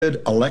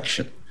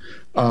election.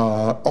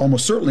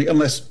 Almost certainly,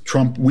 unless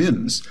Trump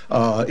wins,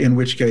 in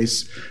which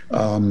case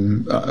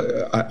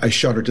I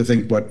shudder to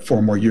think what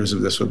 4 more years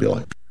of this would be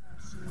like.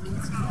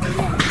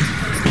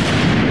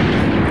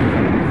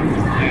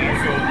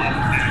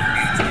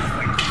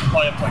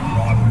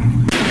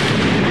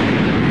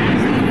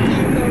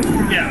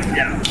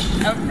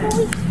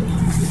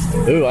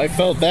 Ooh, I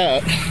felt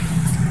that.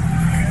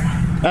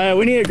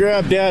 We need to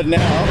grab Dad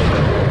now.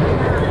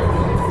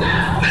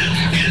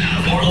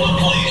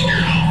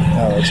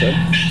 Oh, that's right.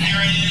 This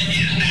area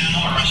is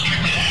now a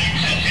restricted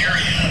access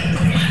area,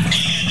 and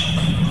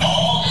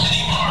all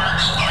city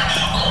parks are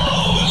now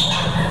closed.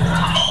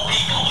 All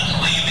people must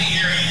leave the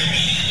area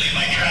immediately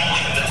by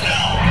traveling to the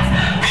south.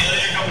 Failure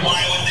to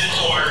comply with this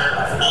order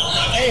will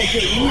subject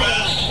you to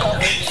arrest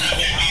and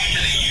subject you to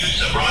the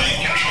use of riot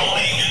control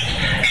agents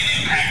and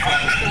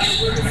impact weapons.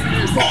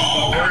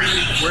 All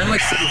persons we're in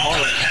like City Hall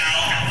to the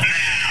south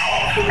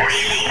now, or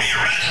you will be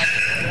arrested.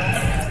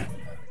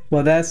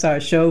 Well, that's our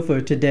show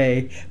for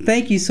today.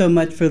 Thank you so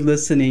much for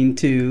listening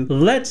to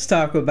Let's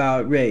Talk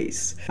About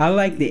Race. I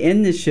like to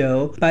end the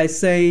show by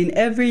saying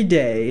every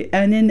day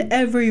and in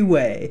every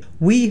way,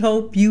 we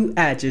hope you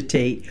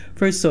agitate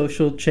for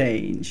social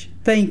change.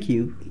 Thank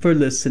you for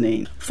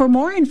listening. For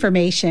more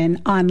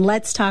information on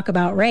Let's Talk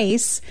About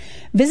Race,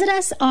 visit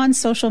us on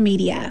social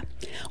media.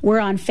 We're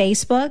on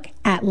Facebook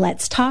at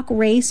Let's Talk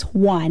Race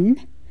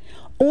 1,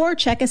 or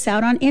check us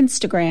out on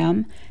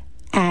Instagram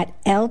at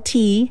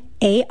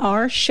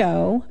LTAR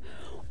Show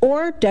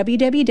or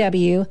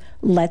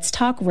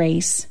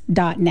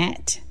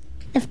www.letstalkrace.net.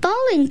 The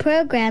following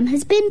program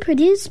has been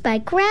produced by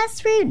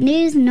Grassroots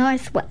News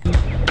Northwest.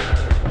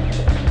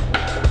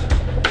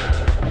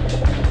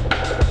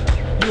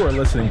 You are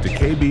listening to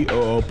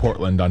KBOO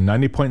Portland on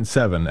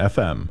 90.7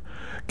 FM,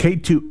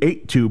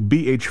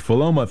 K282BH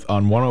Philomath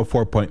on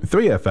 104.3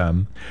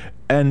 FM,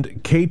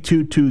 and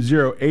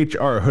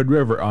K220HR Hood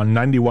River on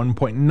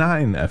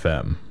 91.9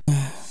 FM.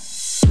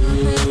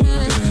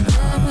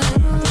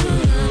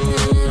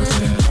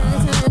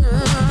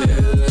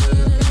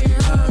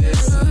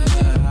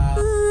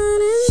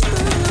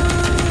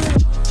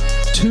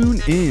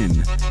 Tune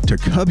in to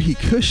Cubby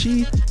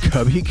Cushy,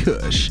 Cubby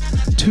Kush,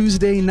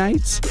 Tuesday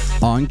nights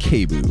on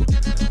KBOO.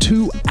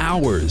 2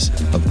 hours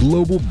of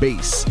global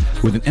bass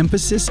with an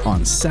emphasis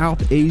on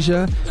South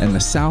Asia and the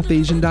South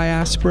Asian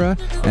diaspora,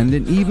 and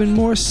an even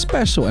more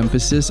special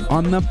emphasis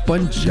on the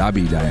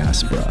Punjabi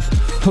diaspora.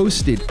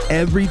 Hosted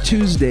every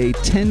Tuesday,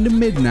 10 to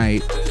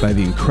midnight, by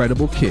the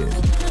Incredible Kid.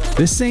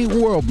 This ain't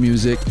world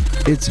music,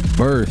 it's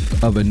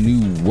birth of a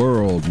new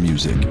world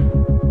music.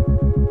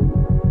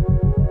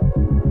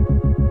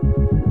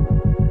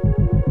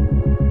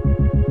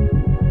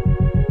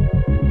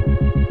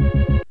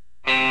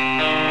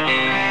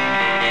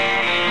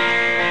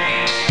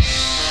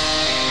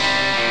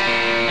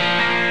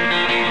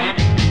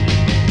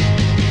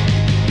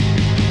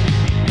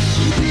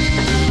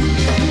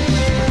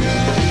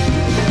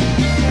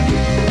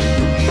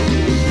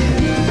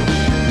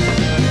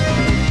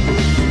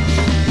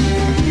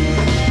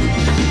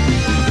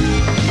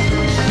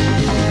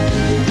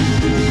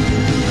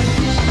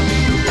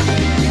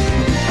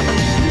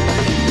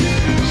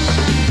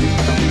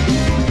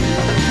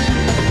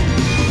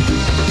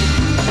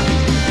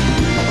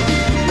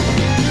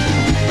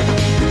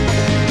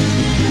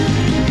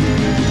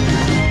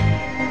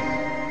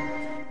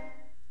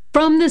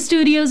 From the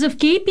studios of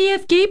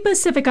KPFK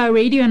Pacifica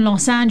Radio in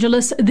Los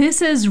Angeles,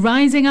 this is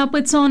Rising Up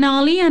with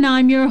Sonali, and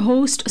I'm your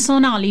host,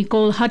 Sonali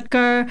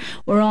Kolhatkar.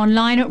 We're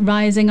online at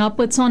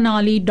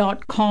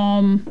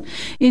risingupwithsonali.com.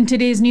 In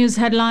today's news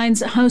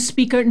headlines, House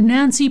Speaker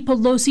Nancy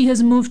Pelosi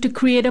has moved to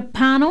create a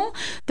panel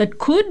that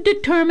could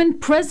determine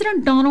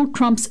President Donald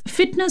Trump's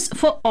fitness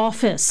for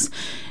office.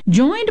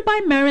 Joined by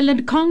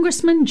Maryland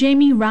Congressman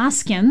Jamie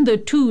Raskin, the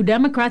 2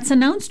 Democrats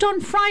announced on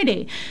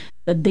Friday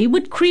that they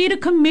would create a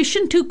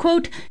commission to,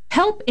 quote,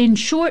 help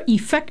ensure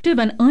effective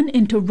and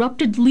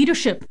uninterrupted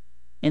leadership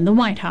in the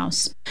White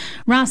House.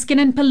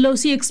 Raskin and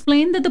Pelosi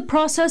explained that the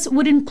process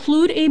would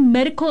include a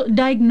medical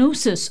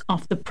diagnosis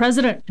of the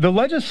president. The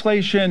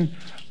legislation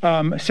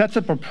sets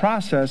up a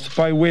process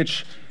by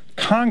which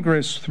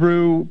Congress,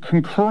 through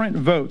concurrent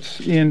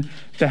votes in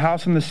the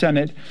House and the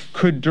Senate,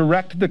 could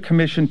direct the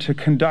commission to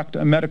conduct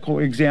a medical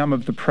exam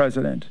of the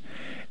president.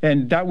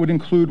 And that would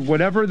include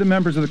whatever the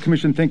members of the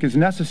commission think is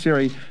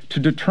necessary to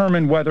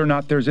determine whether or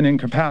not there's an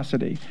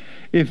incapacity.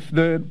 If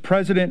the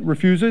president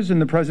refuses, and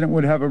the president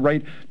would have a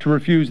right to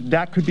refuse,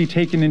 that could be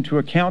taken into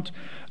account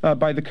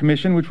by the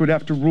commission, which would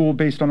have to rule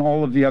based on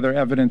all of the other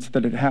evidence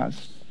that it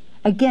has.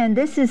 Again,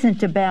 this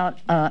isn't about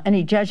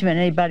any judgment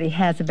anybody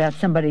has about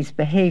somebody's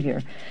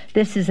behavior.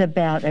 This is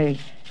about a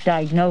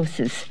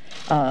diagnosis,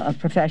 a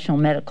professional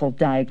medical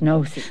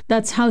diagnosis.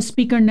 That's House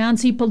Speaker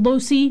Nancy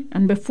Pelosi,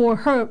 and before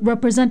her,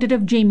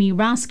 Representative Jamie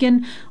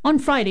Raskin, on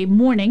Friday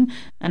morning,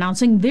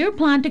 announcing their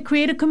plan to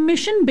create a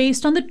commission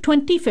based on the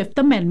 25th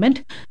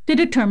Amendment to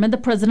determine the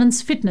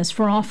president's fitness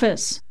for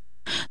office.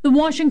 The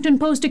Washington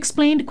Post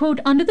explained, quote,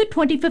 under the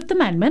 25th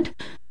Amendment,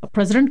 a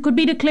president could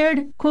be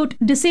declared, quote,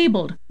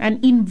 disabled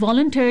and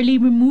involuntarily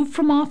removed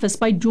from office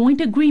by joint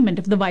agreement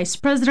of the vice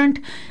president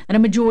and a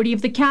majority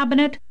of the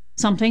cabinet,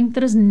 something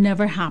that has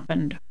never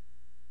happened.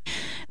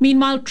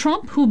 Meanwhile,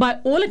 Trump, who by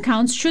all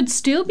accounts should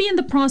still be in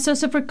the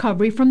process of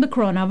recovery from the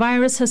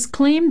coronavirus, has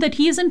claimed that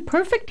he is in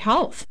perfect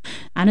health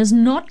and is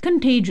not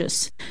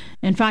contagious.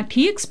 In fact,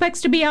 he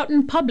expects to be out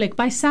in public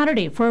by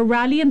Saturday for a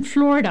rally in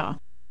Florida.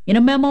 In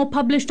a memo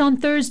published on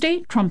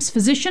Thursday, Trump's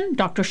physician,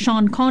 Dr.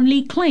 Sean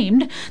Conley,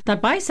 claimed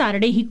that by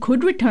Saturday he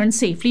could return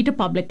safely to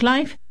public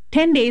life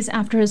 10 days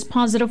after his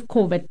positive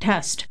COVID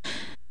test.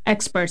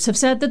 Experts have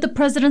said that the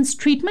president's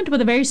treatment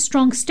with a very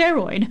strong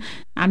steroid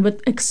and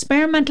with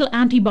experimental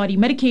antibody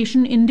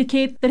medication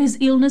indicate that his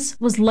illness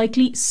was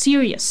likely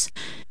serious,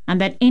 and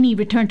that any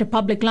return to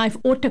public life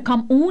ought to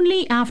come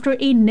only after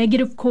a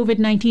negative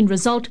COVID-19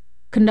 result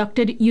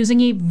conducted using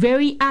a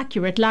very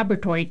accurate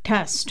laboratory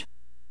test.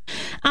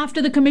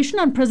 After the Commission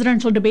on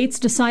Presidential Debates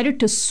decided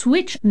to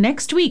switch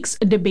next week's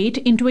debate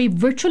into a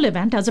virtual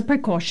event as a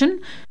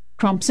precaution,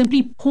 Trump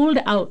simply pulled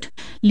out,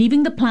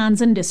 leaving the plans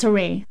in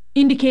disarray.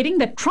 Indicating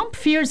that Trump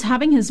fears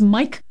having his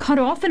mic cut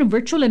off in a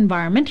virtual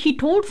environment, he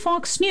told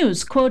Fox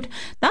News, quote,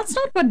 that's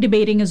not what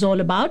debating is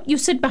all about. You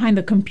sit behind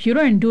the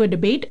computer and do a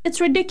debate.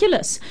 It's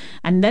ridiculous.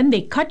 And then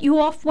they cut you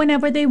off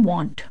whenever they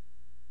want.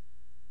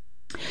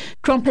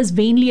 Trump has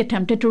vainly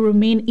attempted to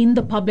remain in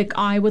the public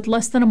eye with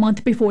less than a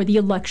month before the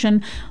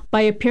election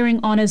by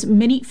appearing on as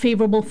many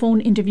favorable phone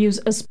interviews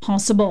as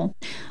possible.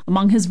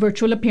 Among his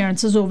virtual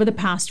appearances over the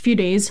past few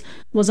days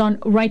was on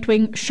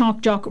right-wing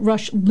shock jock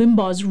Rush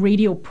Limbaugh's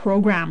radio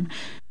program.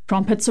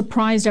 Trump had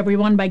surprised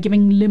everyone by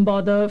giving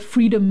Limbaugh the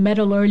Freedom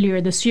Medal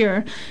earlier this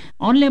year.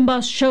 On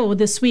Limbaugh's show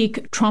this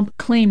week, Trump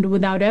claimed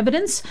without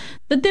evidence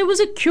that there was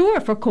a cure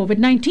for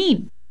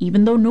COVID-19.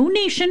 Even though no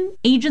nation,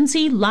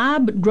 agency,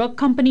 lab, drug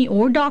company,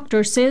 or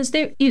doctor says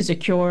there is a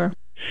cure.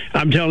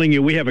 I'm telling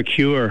you, we have a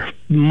cure.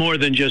 More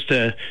than just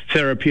a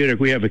therapeutic,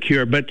 we have a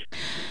cure. But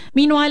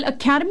meanwhile,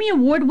 Academy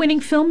Award-winning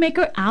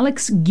filmmaker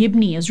Alex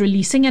Gibney is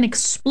releasing an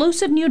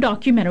explosive new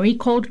documentary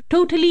called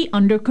Totally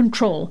Under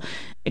Control,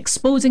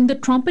 exposing the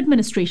Trump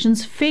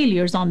administration's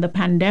failures on the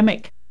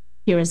pandemic.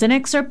 Here is an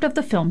excerpt of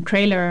the film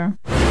trailer.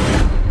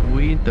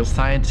 We, the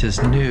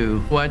scientists, knew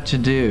what to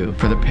do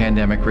for the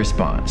pandemic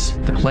response.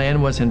 The plan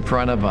was in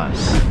front of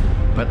us,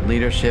 but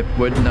leadership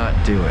would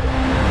not do it.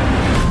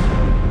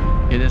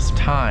 It is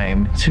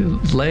time to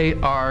lay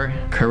our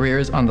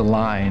careers on the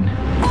line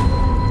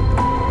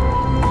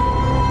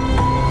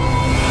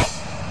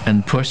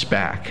and push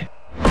back.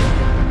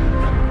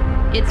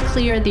 It's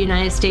clear the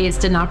United States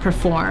did not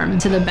perform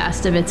to the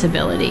best of its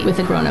ability with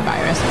the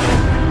coronavirus.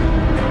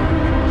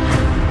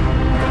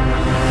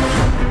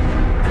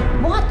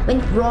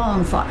 Went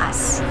wrong for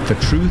us. The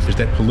truth is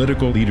that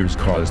political leaders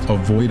caused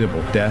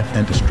avoidable death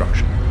and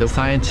destruction. The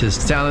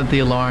scientists sounded the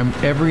alarm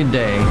every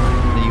day.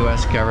 The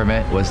U.S.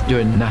 government was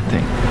doing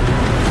nothing.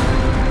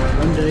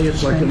 One day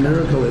it's like a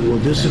miracle. It will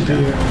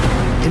disappear.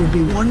 It'll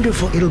be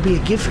wonderful. It'll be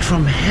a gift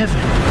from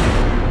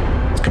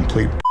heaven. It's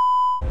complete.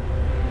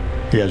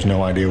 He has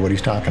no idea what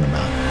he's talking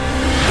about.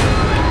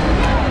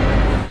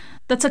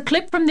 That's a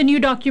clip from the new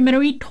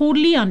documentary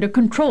Totally Under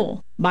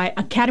Control by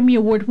Academy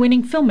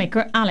Award-winning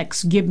filmmaker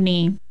Alex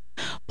Gibney.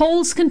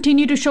 Polls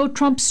continue to show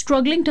Trump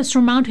struggling to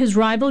surmount his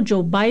rival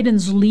Joe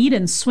Biden's lead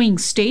in swing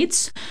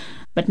states.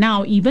 But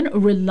now even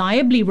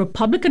reliably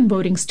Republican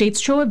voting states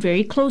show a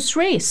very close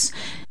race.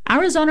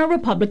 Arizona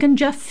Republican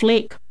Jeff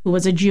Flake, who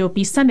was a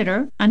GOP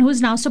senator and who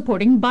is now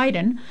supporting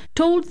Biden,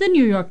 told the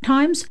New York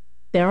Times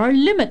there are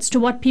limits to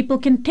what people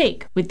can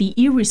take with the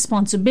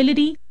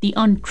irresponsibility, the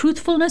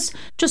untruthfulness,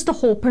 just the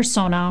whole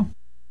persona.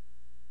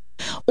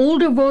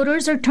 Older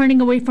voters are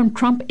turning away from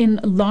Trump in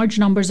large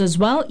numbers as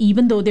well,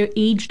 even though their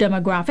age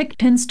demographic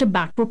tends to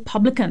back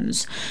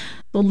Republicans.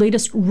 The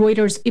latest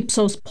Reuters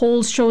Ipsos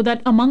polls show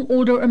that among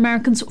older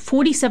Americans,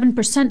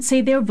 47% say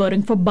they're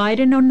voting for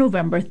Biden on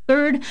November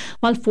 3rd,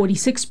 while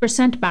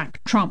 46% backed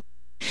Trump.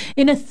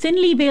 In a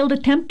thinly veiled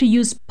attempt to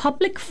use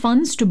public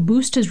funds to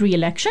boost his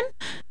re-election,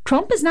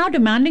 Trump is now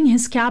demanding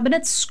his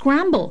cabinet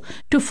scramble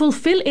to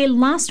fulfill a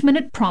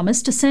last-minute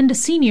promise to send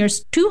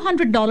seniors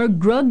 $200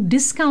 drug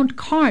discount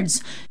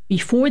cards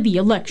before the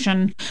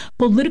election.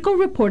 Politico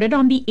reported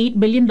on the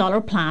 $8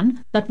 billion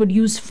plan that would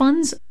use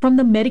funds from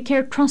the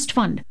Medicare Trust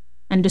Fund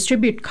and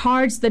distribute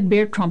cards that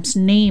bear Trump's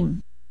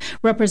name.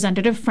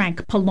 Representative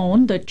Frank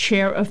Pallone, the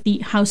chair of the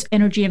House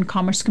Energy and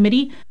Commerce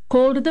Committee,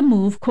 called the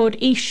move, quote,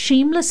 a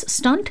shameless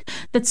stunt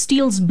that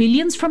steals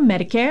billions from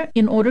Medicare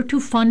in order to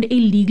fund a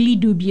legally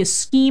dubious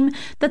scheme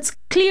that's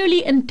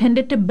clearly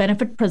intended to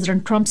benefit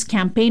President Trump's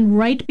campaign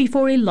right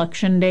before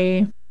Election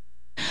Day.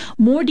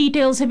 More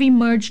details have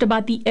emerged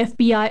about the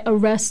FBI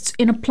arrests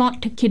in a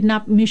plot to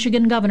kidnap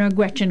Michigan Governor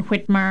Gretchen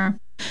Whitmer.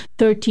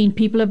 13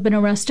 people have been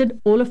arrested,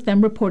 all of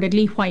them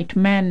reportedly white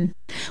men.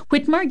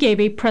 Whitmer gave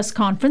a press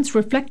conference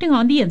reflecting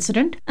on the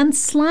incident and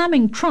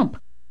slamming Trump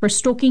for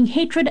stoking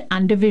hatred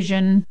and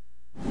division.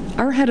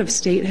 Our head of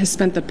state has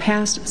spent the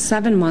past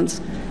 7 months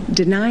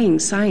denying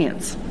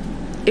science.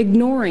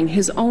 ignoring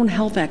his own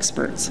health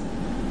experts,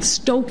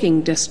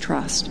 stoking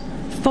distrust,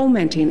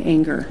 fomenting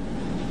anger,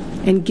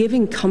 and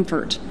giving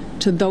comfort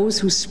to those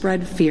who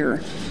spread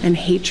fear and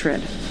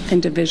hatred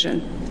and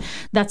division.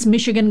 That's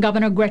Michigan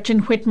Governor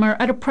Gretchen Whitmer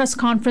at a press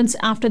conference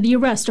after the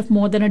arrest of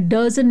more than a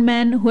dozen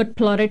men who had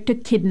plotted to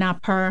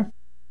kidnap her.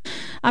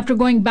 After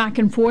going back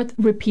and forth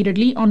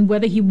repeatedly on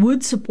whether he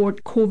would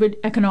support COVID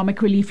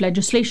economic relief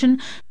legislation,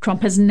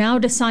 Trump has now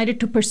decided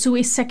to pursue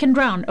a second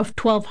round of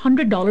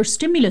 $1,200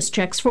 stimulus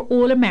checks for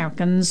all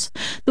Americans.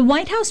 The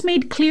White House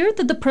made clear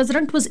that the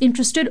president was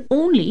interested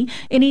only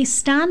in a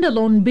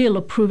standalone bill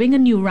approving a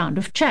new round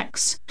of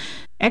checks.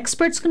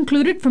 Experts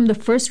concluded from the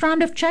first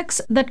round of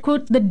checks that,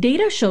 quote, the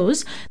data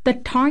shows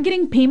that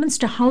targeting payments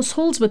to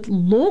households with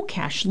low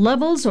cash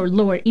levels or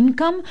lower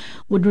income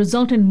would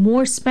result in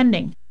more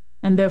spending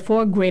and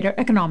therefore greater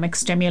economic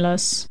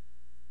stimulus.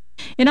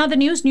 In other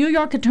news, New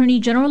York Attorney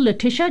General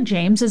Letitia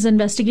James is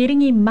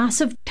investigating a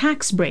massive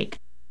tax break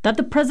that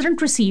the president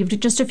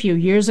received just a few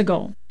years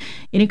ago.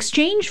 In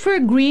exchange for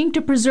agreeing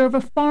to preserve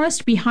a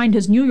forest behind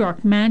his New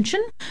York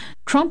mansion,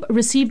 Trump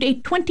received a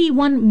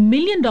 $21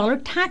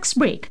 million tax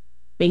break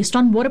based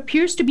on what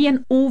appears to be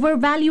an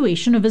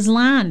overvaluation of his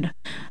land.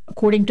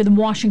 According to the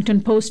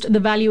Washington Post, the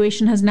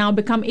valuation has now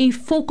become a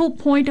focal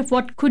point of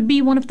what could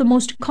be one of the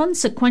most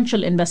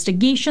consequential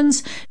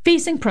investigations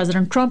facing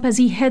President Trump as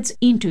he heads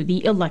into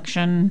the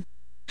election.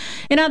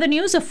 In other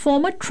news, a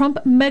former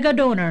Trump mega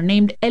donor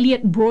named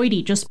Elliot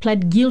Broidy just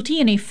pled guilty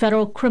in a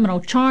federal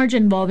criminal charge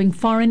involving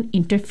foreign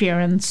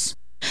interference.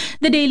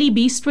 The Daily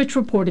Beast, which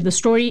reported the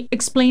story,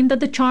 explained that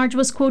the charge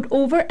was, quote,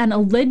 over an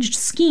alleged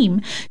scheme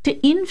to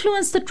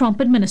influence the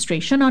Trump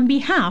administration on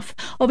behalf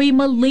of a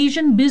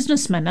Malaysian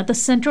businessman at the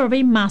center of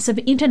a massive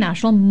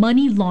international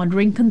money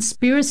laundering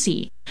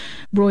conspiracy.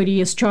 Broidy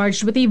is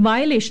charged with a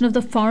violation of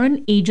the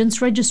Foreign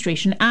Agents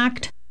Registration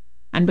Act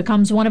and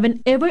becomes one of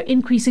an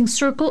ever-increasing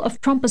circle of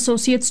Trump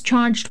associates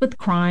charged with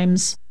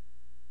crimes.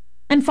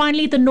 And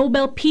finally, the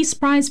Nobel Peace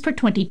Prize for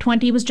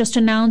 2020 was just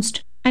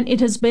announced, and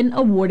it has been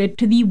awarded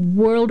to the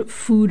World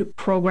Food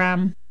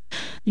Program.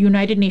 The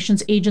United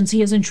Nations agency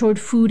has ensured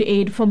food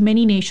aid for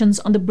many nations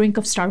on the brink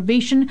of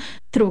starvation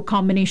through a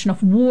combination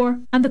of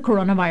war and the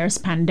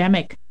coronavirus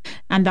pandemic.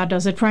 And that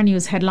does it for our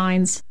news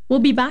headlines. We'll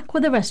be back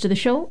with the rest of the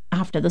show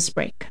after this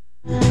break.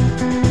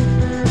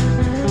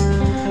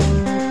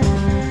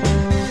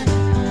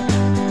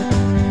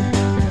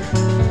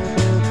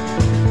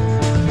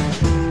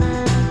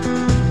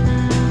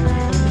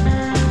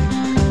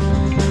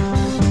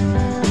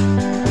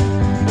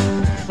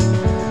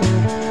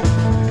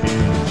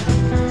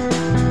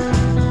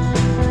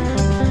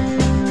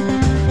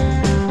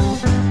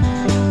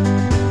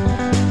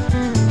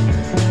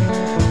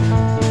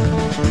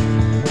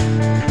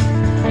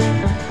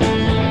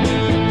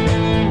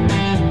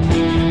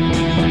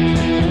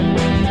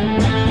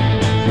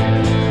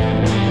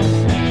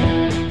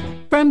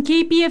 From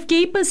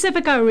KPFK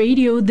Pacifica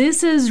Radio,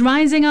 this is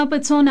Rising Up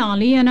at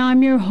Sonali, and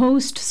I'm your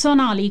host,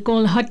 Sonali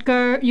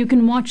Kolhatkar. You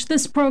can watch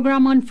this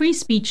program on Free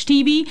Speech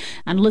TV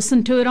and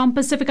listen to it on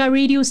Pacifica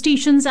radio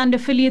stations and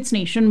affiliates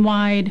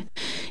nationwide.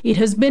 It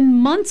has been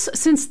months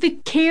since the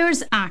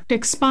CARES Act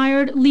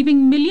expired,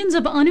 leaving millions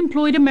of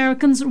unemployed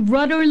Americans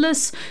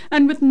rudderless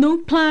and with no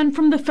plan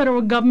from the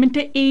federal government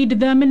to aid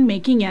them in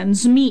making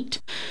ends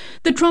meet.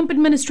 The Trump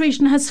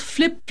administration has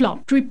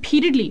flip-flopped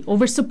repeatedly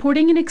over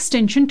supporting an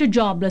extension to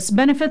jobless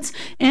benefits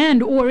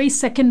and or a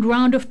second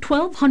round of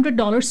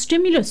 $1,200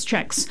 stimulus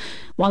checks,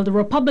 while the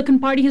Republican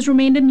Party has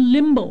remained in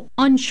limbo,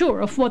 unsure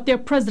of what their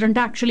president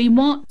actually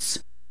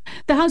wants.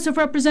 The House of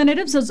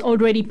Representatives has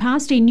already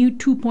passed a new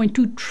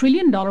 $2.2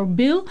 trillion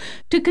bill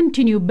to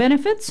continue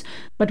benefits,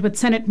 but with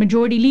Senate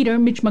Majority Leader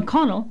Mitch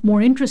McConnell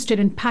more interested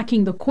in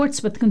packing the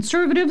courts with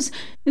conservatives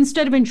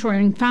instead of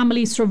ensuring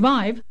families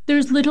survive,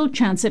 there's little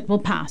chance it will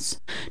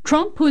pass.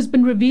 Trump, who has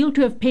been revealed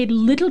to have paid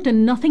little to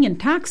nothing in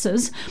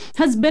taxes,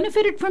 has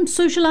benefited from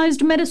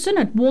socialized medicine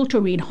at Walter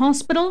Reed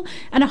Hospital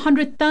and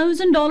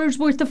 $100,000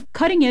 worth of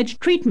cutting-edge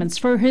treatments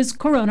for his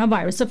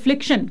coronavirus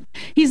affliction.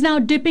 He's now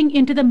dipping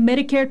into the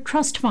Medicare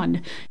Trust Fund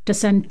to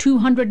send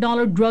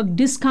 $200 drug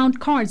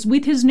discount cards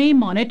with his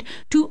name on it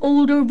to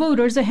older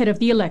voters ahead of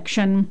the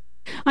election.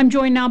 I'm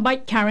joined now by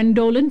Karen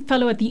Dolan,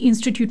 fellow at the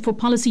Institute for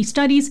Policy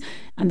Studies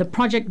and the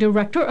project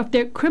director of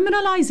their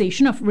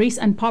Criminalization of Race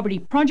and Poverty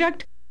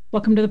project.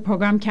 Welcome to the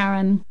program,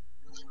 Karen.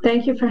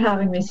 Thank you for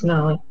having me,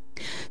 Sonali.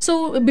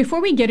 So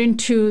before we get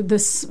into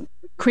this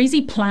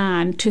crazy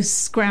plan to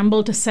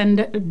scramble to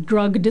send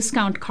drug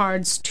discount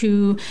cards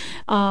to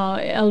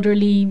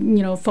elderly,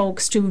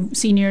 folks, to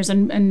seniors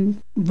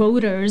and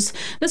voters,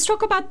 let's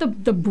talk about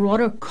the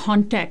broader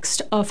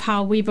context of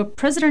how we have a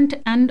president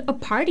and a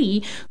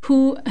party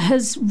who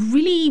has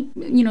really,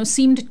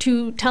 seemed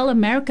to tell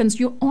Americans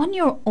you're on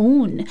your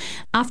own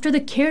after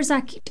the CARES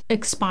Act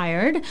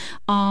expired,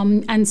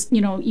 and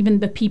even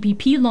the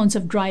PPP loans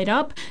have dried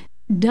up.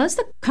 Does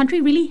the country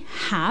really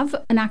have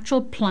an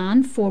actual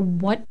plan for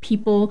what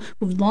people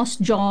who've lost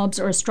jobs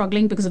or are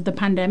struggling because of the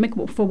pandemic,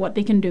 for what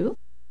they can do?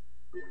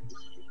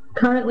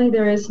 Currently,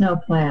 there is no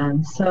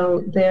plan.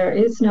 So there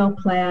is no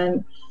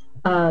plan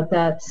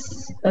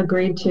that's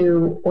agreed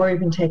to or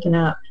even taken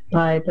up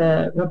by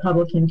the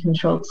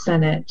Republican-controlled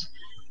Senate.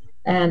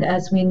 And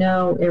as we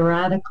know,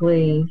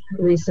 erratically,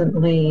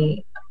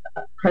 recently,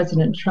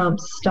 President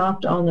Trump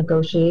stopped all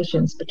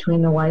negotiations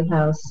between the White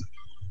House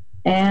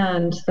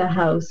and the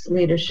House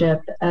leadership,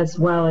 as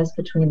well as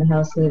between the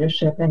House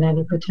leadership and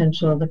any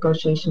potential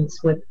negotiations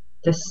with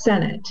the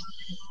Senate.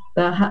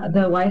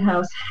 The White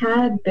House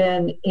had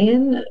been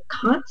in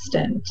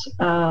constant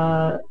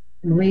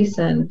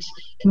recent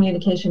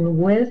communication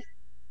with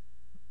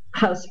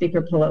House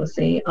Speaker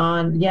Pelosi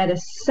on yet a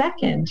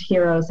second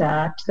HEROES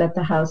Act that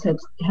the House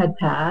had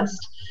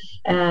passed,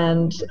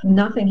 and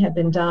nothing had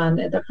been done.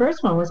 The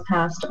first one was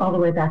passed all the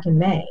way back in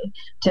May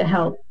to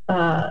help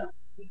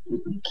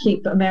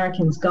keep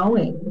Americans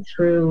going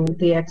through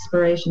the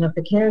expiration of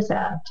the CARES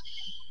Act.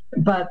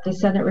 But the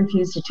Senate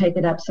refused to take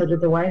it up, so did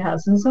the White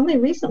House. And it's only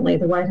recently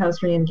the White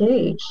House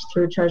re-engaged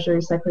through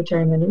Treasury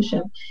Secretary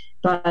Mnuchin.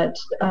 But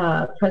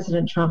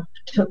President Trump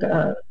took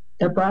an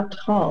abrupt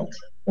halt,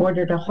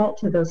 ordered a halt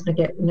to those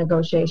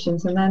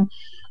negotiations, and then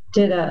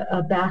did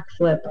a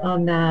backflip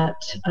on that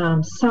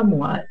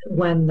somewhat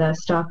when the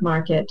stock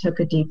market took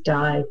a deep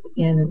dive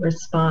in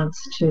response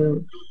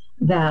to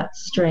that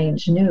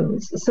strange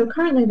news. So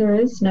currently there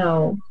is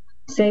no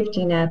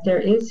safety net,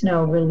 there is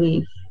no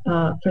relief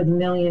for the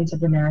millions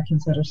of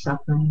Americans that are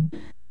suffering.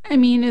 I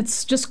mean,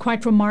 it's just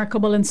quite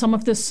remarkable. And some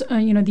of this,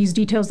 these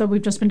details that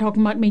we've just been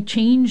talking about may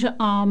change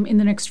in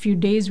the next few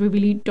days. We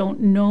really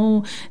don't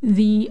know.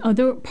 The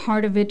other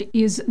part of it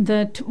is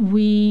that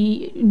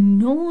we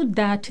know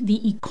that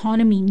the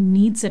economy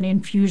needs an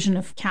infusion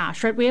of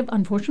cash, right? We have,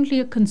 unfortunately,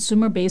 a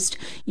consumer-based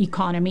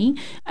economy.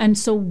 And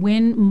so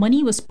when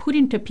money was put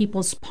into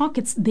people's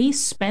pockets, they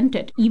spent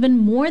it. Even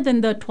more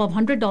than the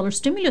 $1,200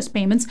 stimulus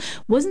payments,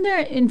 wasn't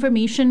there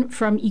information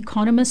from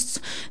economists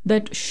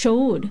that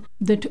showed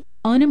that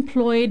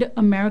unemployed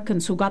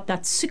Americans who got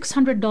that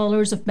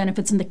 $600 of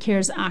benefits in the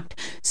CARES Act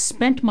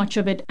spent much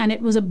of it, and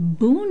it was a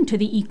boon to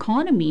the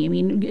economy? I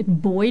mean,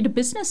 it buoyed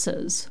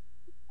businesses.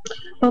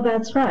 Well,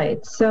 that's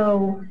right.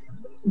 So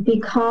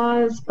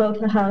because both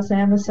the House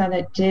and the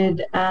Senate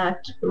did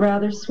act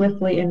rather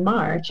swiftly in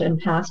March and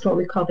passed what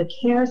we call the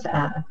CARES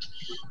Act,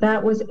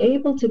 that was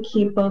able to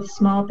keep both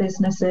small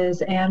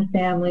businesses and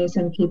families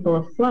and people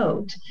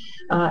afloat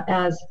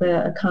as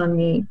the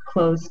economy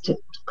closed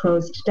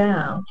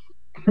down.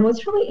 And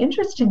what's really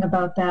interesting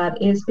about that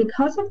is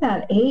because of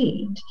that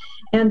aid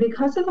and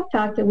because of the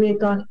fact that we had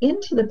gone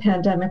into the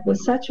pandemic with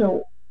such a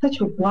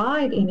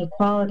wide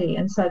inequality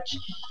and such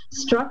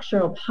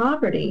structural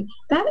poverty,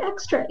 that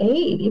extra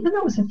aid, even though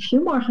it was a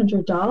few more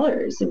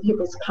 $100s in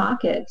people's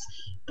pockets,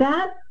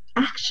 that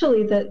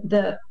actually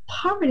the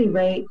poverty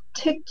rate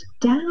ticked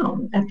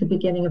down at the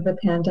beginning of the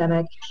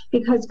pandemic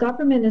because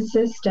government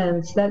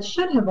assistance that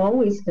should have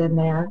always been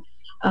there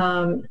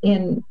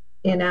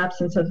in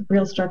absence of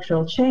real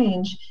structural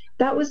change,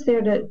 that was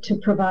there to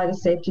provide a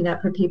safety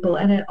net for people,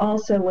 and it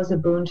also was a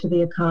boon to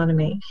the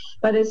economy.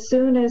 But as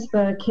soon as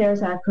the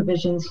CARES Act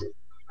provisions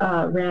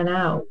ran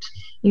out,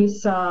 you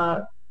saw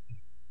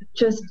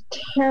just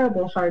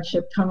terrible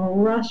hardship come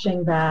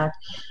rushing back.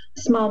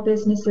 Small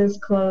businesses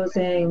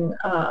closing,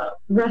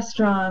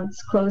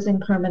 restaurants closing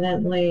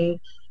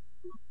permanently,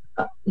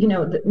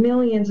 the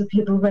millions of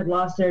people who had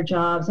lost their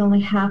jobs, only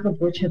half of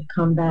which have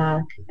come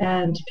back,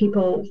 and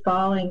people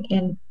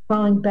falling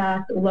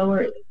back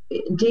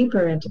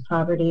deeper into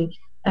poverty,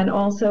 and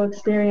also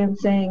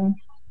experiencing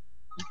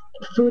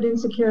food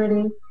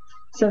insecurity,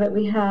 so that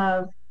we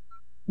have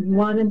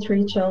 1 in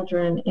 3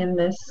 children in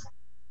this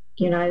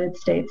United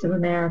States of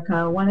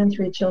America, 1 in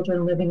 3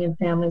 children living in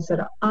families that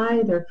are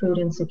either food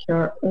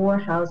insecure or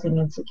housing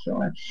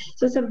insecure.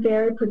 So it's a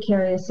very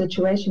precarious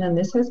situation, and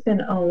this has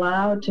been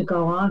allowed to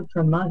go on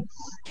for months.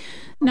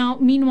 Now,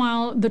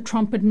 meanwhile, the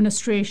Trump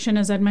administration,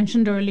 as I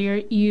mentioned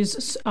earlier,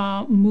 is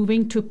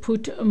moving to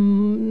put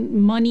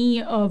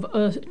money of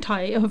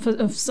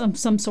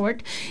some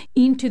sort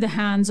into the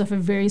hands of a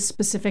very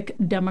specific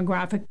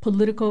demographic.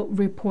 Politico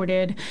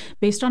reported,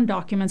 based on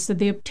documents that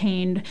they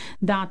obtained,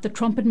 that the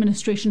Trump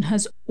administration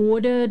has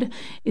ordered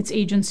its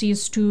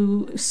agencies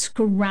to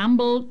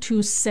scramble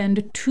to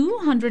send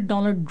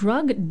 $200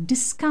 drug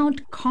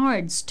discount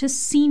cards to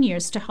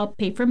seniors to help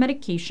pay for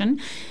medication.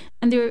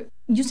 And they're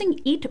using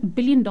 $8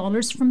 billion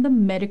from the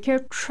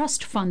Medicare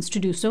trust funds to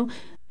do so,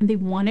 and they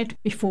want it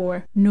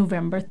before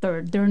November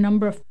 3rd. There are a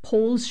number of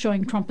polls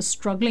showing Trump is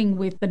struggling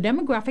with the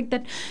demographic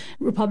that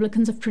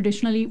Republicans have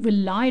traditionally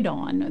relied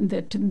on,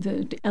 that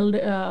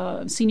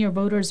the senior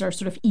voters are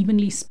sort of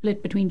evenly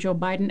split between Joe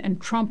Biden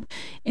and Trump.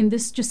 And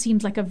this just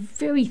seems like a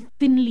very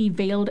thinly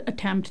veiled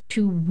attempt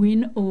to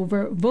win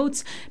over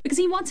votes because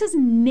he wants his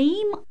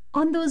name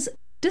on those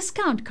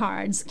discount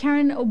cards.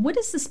 Karen, what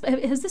is this?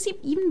 Has this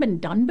even been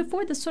done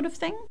before, this sort of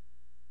thing?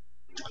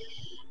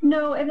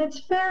 No, and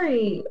it's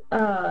a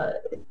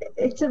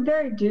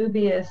very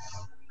dubious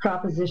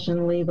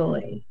proposition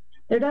legally.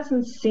 there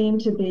doesn't seem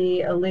to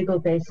be a legal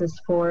basis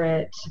for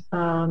it,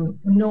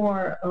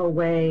 nor a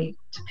way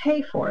to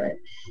pay for it.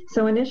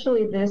 So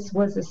initially, this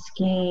was a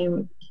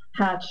scheme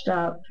hatched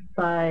up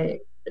by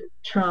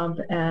Trump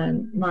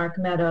and Mark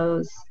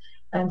Meadows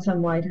and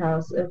some White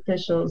House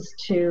officials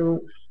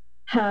to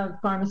have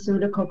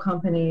pharmaceutical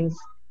companies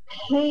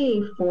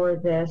pay for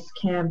this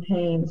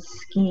campaign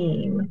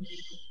scheme.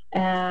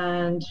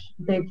 And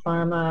Big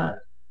Pharma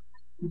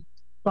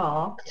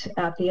balked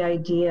at the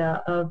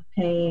idea of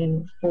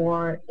paying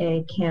for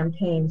a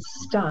campaign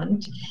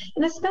stunt,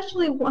 and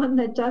especially one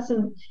that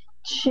doesn't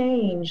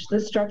change the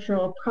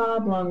structural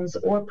problems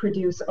or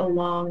produce a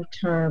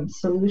long-term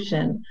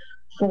solution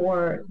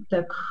for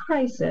the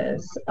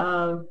crisis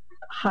of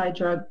high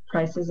drug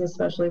prices,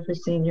 especially for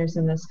seniors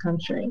in this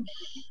country.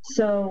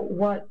 So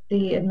what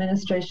the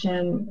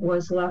administration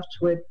was left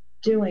with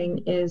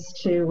doing is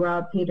to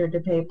rob Peter to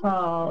pay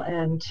Paul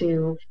and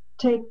to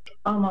take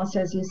almost,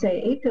 as you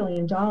say, $8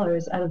 billion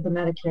out of the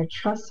Medicare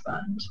Trust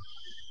Fund,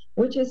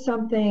 which is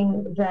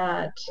something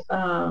that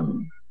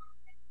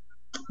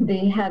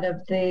the head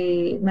of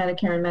the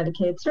Medicare and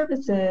Medicaid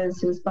Services,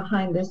 who's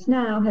behind this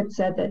now, had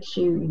said that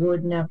she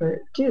would never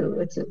do.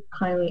 It's a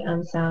highly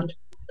unsound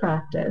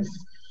practice.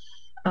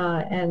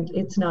 And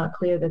it's not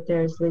clear that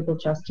there's legal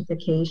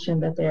justification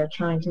that they are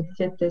trying to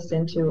fit this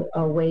into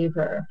a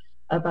waiver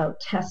about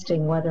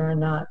testing whether or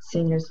not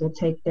seniors will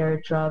take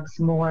their drugs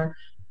more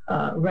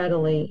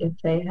readily if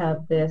they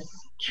have this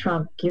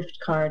Trump gift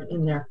card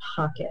in their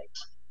pocket.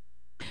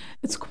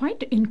 It's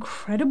quite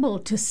incredible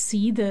to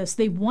see this.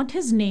 They want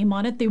his name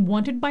on it. They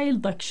want it by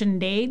election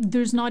day.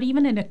 There's not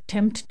even an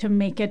attempt to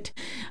make it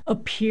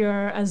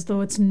appear as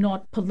though it's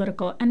not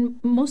political. And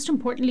most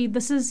importantly,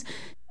 this is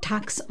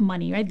tax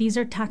money, right? These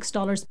are tax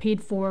dollars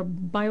paid for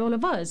by all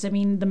of us. I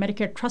mean, the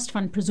Medicare Trust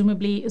Fund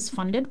presumably is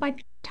funded by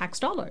tax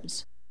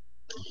dollars.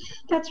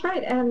 That's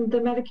right. And the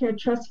Medicare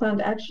Trust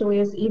Fund actually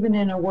is even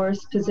in a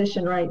worse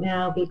position right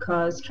now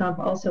because Trump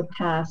also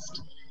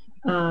passed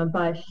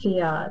by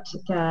fiat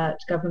that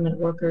government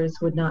workers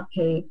would not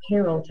pay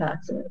payroll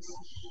taxes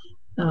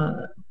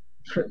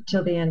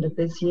till the end of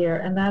this year.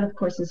 And that, of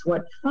course, is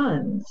what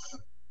funds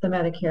the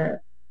Medicare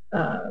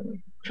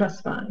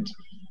Trust Fund.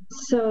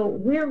 So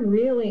we're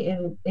really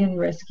in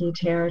risky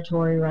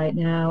territory right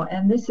now.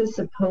 And this is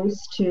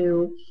supposed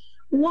to,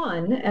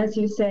 one, as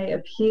you say,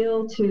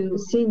 appeal to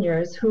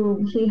seniors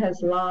who he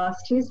has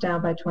lost. He's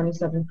down by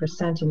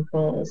 27% in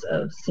polls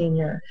of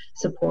senior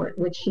support,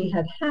 which he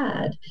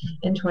had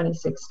in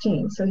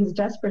 2016. So he's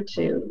desperate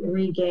to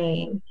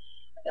regain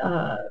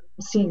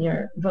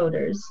senior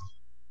voters.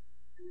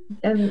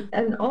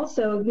 And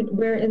also,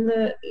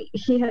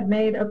 he had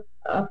made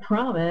a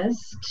promise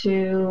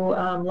to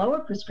lower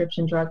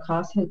prescription drug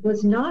costs. He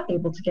was not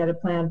able to get a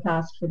plan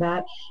passed for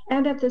that.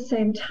 And at the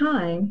same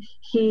time,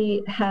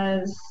 he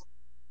has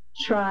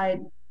tried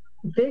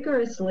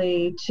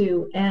vigorously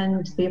to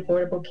end the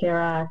Affordable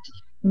Care Act,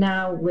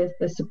 now with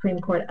the Supreme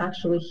Court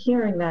actually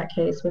hearing that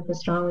case with a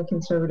strongly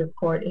conservative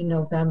court in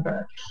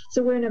November.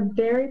 So we're in a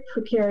very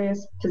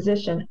precarious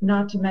position,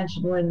 not to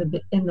mention we're in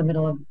the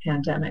middle of a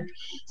pandemic.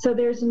 So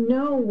there's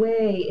no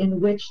way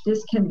in which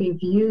this can be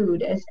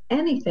viewed as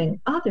anything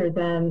other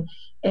than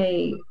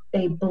a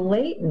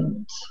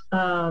blatant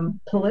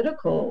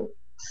political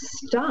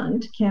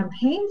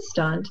campaign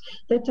stunt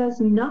that does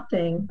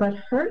nothing but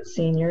hurt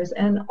seniors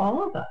and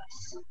all of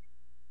us.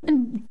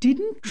 And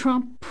didn't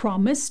Trump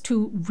promise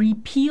to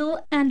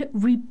repeal and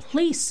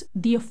replace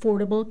the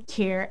Affordable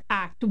Care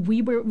Act?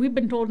 We've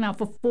been told now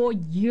for 4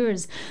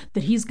 years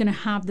that he's going to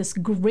have this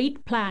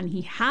great plan.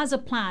 He has a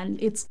plan.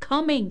 It's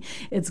coming.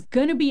 It's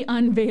going to be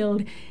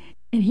unveiled.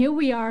 And here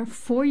we are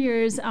 4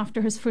 years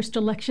after his first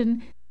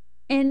election.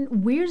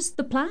 And where's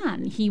the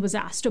plan? He was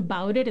asked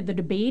about it at the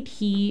debate.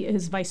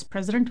 His vice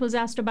president was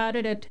asked about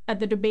it at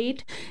the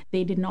debate.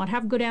 They did not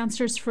have good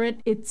answers for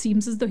it. It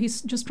seems as though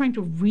he's just trying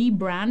to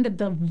rebrand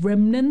the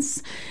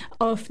remnants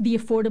of the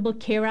Affordable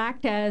Care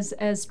Act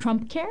as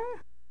Trump Care.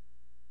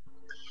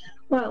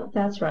 Well,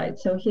 that's right.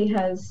 So he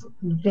has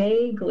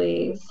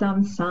vaguely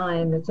some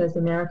sign that says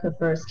America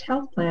First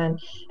Health Plan,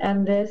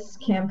 and this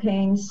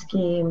campaign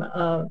scheme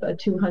of a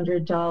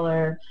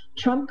 $200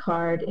 Trump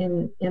card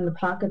in the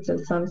pockets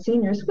of some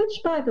seniors,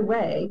 which, by the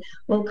way,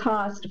 will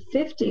cost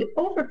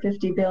over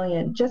 $50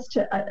 million just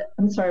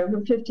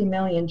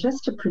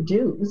to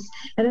produce,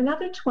 and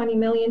another $20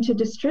 million to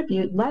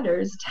distribute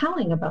letters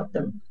telling about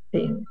them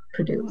being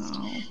produced.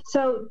 Wow.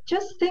 So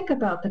just think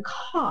about the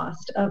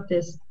cost of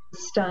this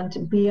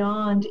stunt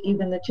beyond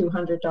even the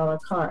 $200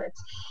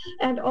 cards.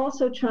 And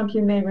also Trump,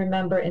 you may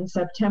remember, in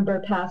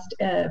September passed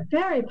a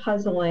very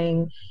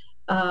puzzling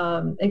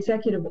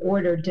executive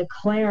order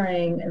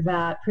declaring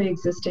that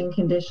pre-existing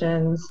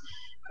conditions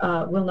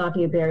will not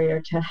be a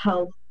barrier to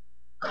health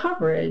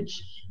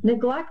coverage,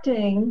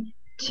 neglecting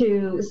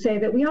to say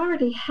that we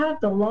already have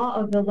the law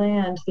of the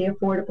land. The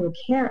Affordable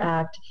Care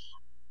Act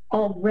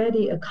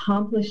already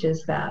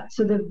accomplishes that.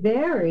 So the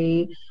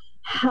very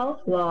health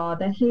law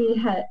that he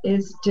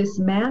is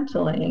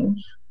dismantling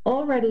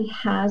already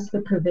has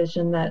the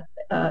provision that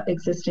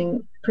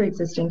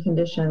pre-existing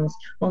conditions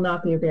will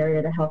not be a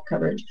barrier to health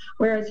coverage,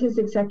 whereas his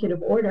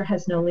executive order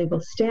has no legal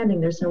standing.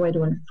 There's no way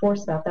to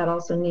enforce that. That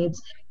also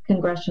needs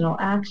congressional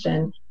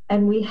action,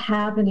 and we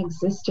have an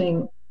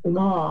existing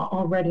law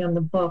already on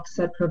the books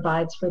that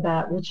provides for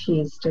that, which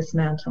he's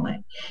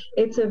dismantling.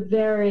 It's a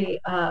very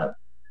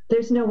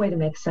there's no way to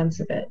make sense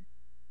of it.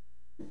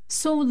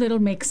 So little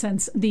makes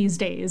sense these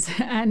days.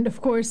 And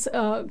of course,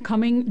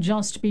 coming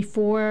just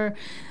before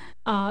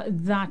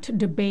that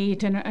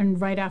debate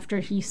and right after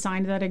he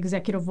signed that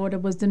executive order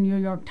was the New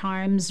York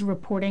Times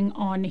reporting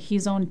on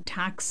his own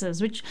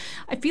taxes, which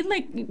I feel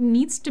like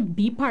needs to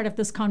be part of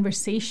this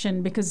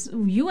conversation, because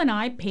you and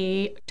I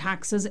pay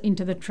taxes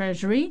into the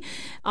Treasury,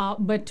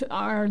 but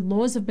our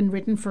laws have been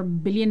written for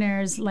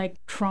billionaires like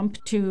Trump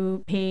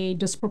to pay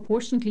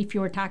disproportionately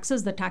fewer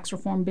taxes. The tax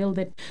reform bill,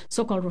 that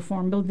so-called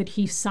reform bill that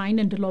he signed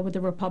into law with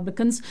the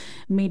Republicans,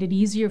 made it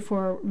easier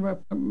for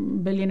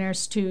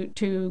billionaires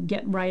to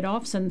get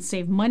write-offs and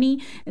save money.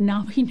 And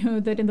now we know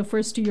that in the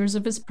first 2 years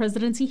of his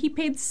presidency, he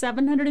paid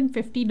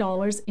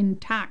 $750 in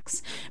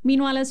tax.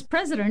 Meanwhile, as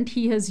president,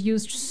 he has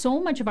used so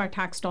much of our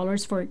tax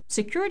dollars for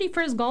security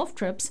for his golf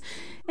trips,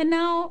 and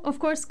now, of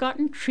course,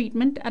 gotten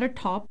treatment at a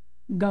top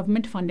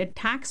government-funded,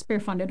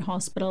 taxpayer-funded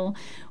hospital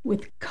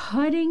with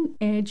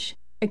cutting-edge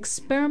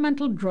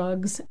experimental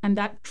drugs. And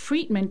that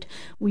treatment,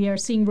 we are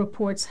seeing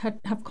reports,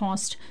 have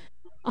cost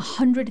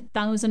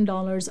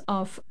 $100,000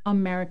 of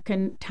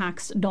American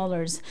tax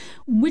dollars,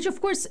 which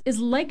of course is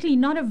likely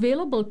not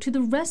available to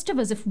the rest of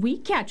us if we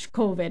catch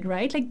COVID,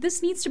 right? Like,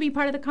 this needs to be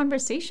part of the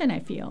conversation, I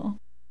feel.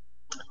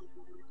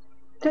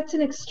 That's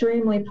an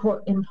extremely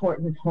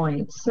important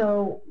point.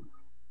 So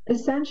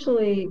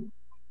essentially,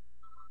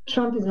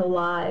 Trump is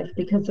alive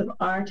because of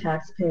our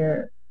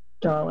taxpayer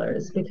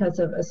dollars, because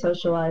of a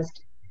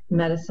socialized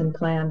medicine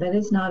plan that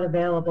is not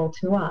available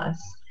to us,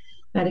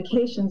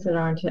 medications that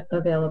aren't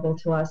available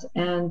to us,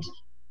 and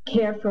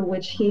care for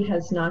which he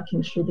has not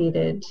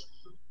contributed.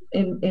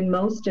 In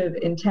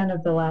 10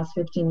 of the last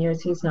 15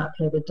 years, he's not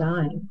paid a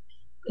dime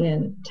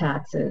in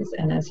taxes.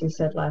 And as you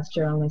said, last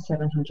year, only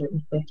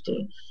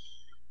 $750.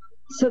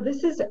 So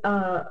this is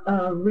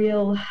a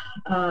real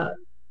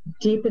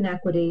deep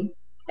inequity.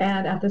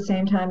 And at the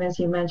same time, as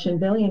you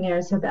mentioned,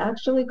 billionaires have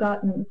actually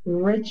gotten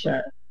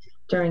richer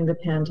during the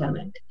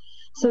pandemic.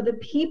 So the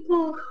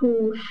people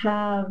who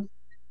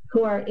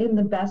are in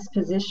the best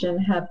position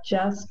have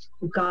just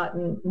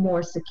gotten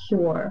more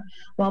secure,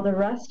 while the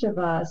rest of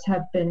us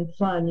have been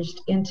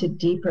plunged into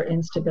deeper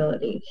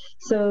instability.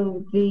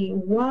 So the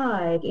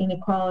wide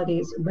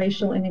inequalities,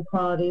 racial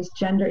inequalities,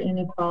 gender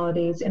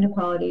inequalities,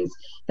 inequalities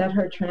that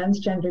hurt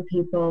transgender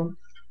people,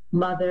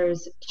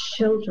 mothers,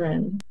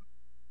 children,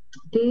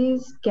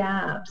 these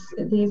gaps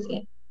of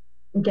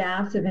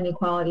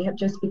inequality have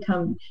just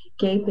become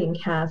gaping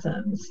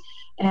chasms.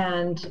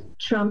 And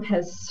Trump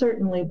has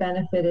certainly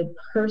benefited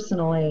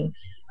personally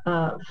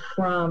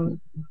from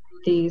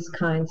these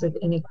kinds of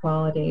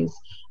inequalities.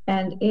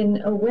 And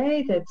in a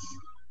way that's,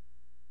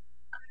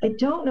 I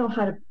don't know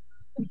how to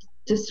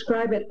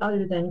describe it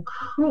other than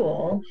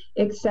cruel,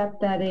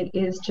 except that it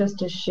is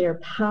just a sheer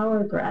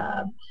power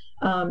grab,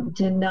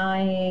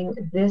 denying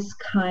this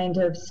kind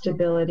of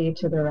stability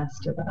to the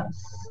rest of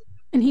us.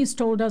 And he's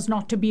told us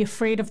not to be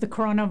afraid of the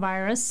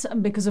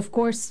coronavirus because, of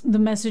course, the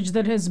message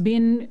that has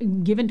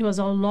been given to us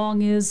all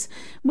along is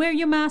wear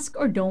your mask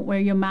or don't wear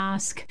your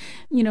mask,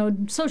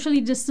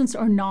 socially distance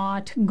or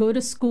not, go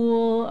to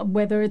school,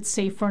 whether it's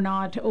safe or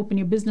not, open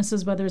your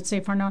businesses, whether it's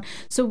safe or not.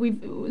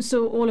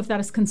 So all of that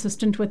is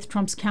consistent with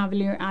Trump's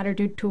cavalier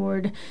attitude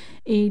toward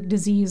a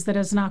disease that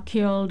has now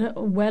killed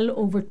well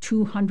over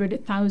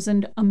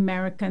 200,000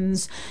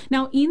 Americans.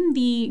 Now,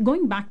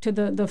 going back to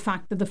the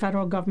fact that the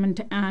federal government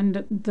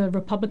and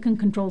the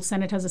Republican-controlled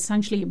Senate has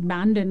essentially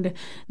abandoned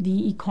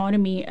the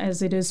economy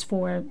as it is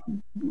for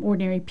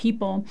ordinary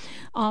people.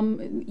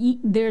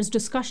 There's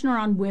discussion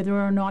around whether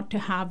or not to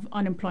have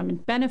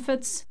unemployment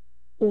benefits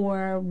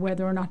or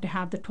whether or not to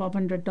have the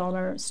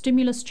 $1,200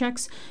 stimulus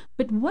checks.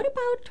 But what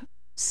about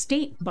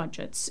state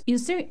budgets?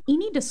 Is there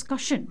any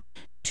discussion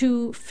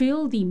to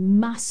fill the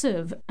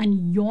massive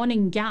and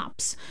yawning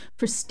gaps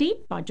for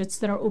state budgets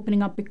that are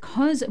opening up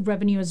because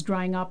revenue is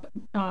drying up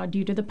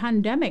due to the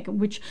pandemic,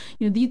 which,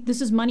 this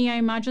is money, I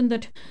imagine,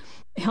 that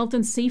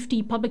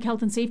public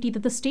health and safety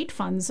that the state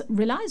funds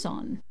relies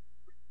on?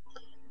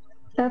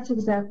 That's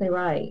exactly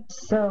right.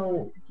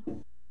 So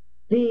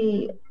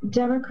the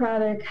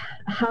Democratic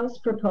House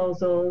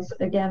proposals,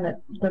 again,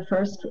 that the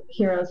first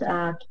HEROES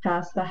Act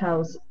passed the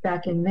House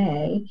back in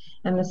May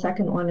and the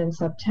second one in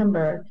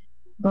September,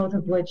 both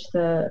of which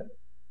the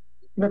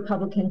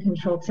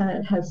Republican-controlled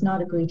Senate has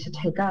not agreed to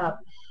take up.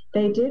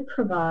 They did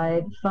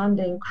provide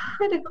funding,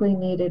 critically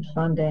needed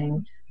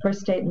funding, for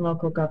state and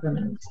local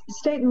governments.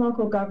 State and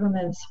local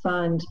governments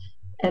fund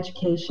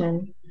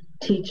education,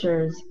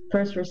 teachers,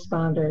 first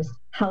responders,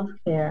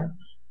 healthcare,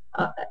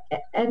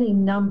 any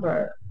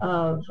number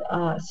of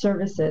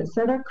services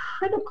that are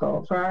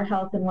critical for our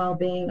health and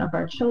well-being of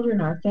our children,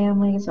 our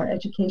families, our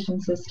education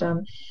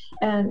system,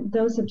 and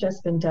those have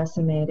just been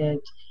decimated.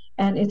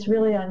 And it's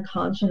really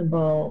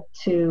unconscionable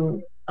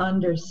to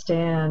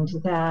understand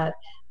that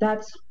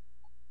that's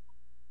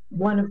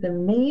one of the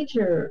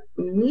major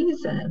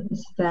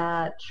reasons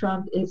that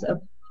Trump is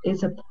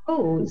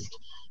opposed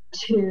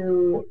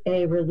to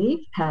a relief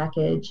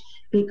package,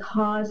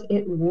 because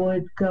it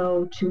would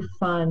go to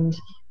fund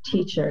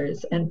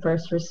teachers and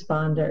first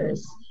responders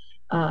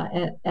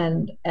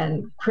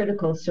and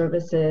critical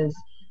services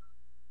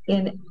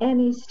in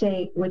any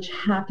state which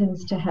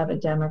happens to have a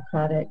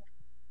Democratic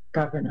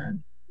governor.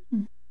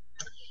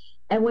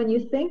 And when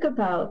you think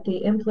about the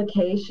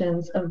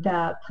implications of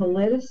that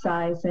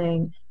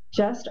politicizing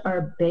just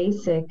our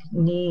basic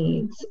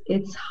needs,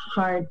 it's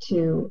hard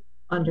to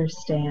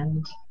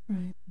understand.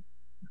 Right.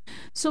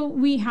 So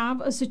we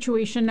have a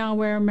situation now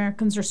where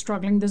Americans are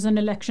struggling. There's an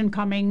election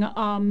coming.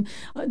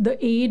 The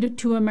aid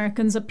to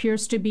Americans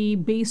appears to be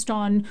based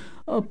on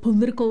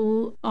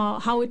political,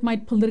 how it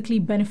might politically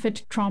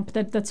benefit Trump.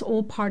 That's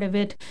all part of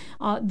it.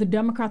 The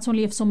Democrats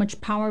only have so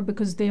much power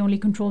because they only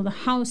control the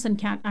House and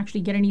can't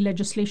actually get any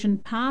legislation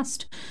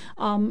passed.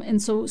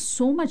 And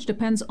so much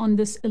depends on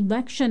this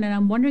election. And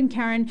I'm wondering,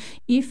 Karen,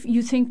 if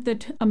you think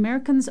that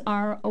Americans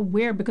are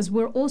aware, because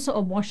we're also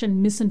awash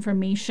in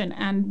misinformation,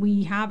 and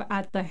we have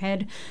at the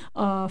head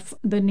of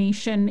the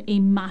nation a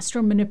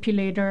master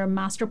manipulator, a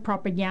master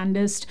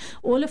propagandist.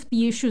 All of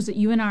the issues that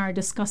you and I are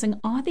discussing,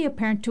 are they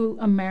apparent to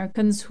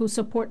Americans who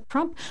support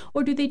Trump,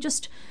 or do they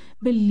just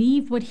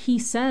believe what he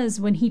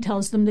says when he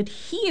tells them that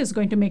he is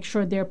going to make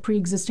sure their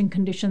pre-existing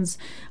conditions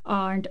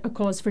aren't a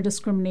cause for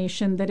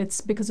discrimination, that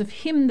it's because of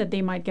him that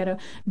they might get a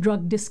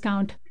drug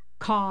discount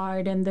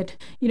card, and that,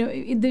 you know,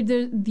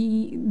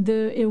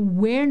 the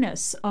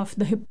awareness of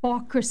the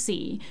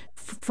hypocrisy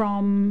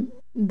from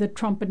the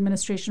Trump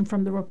administration,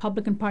 from the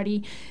Republican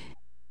Party,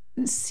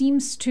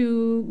 seems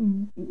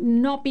to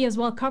not be as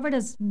well covered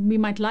as we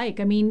might like.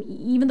 I mean,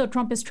 even though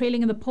Trump is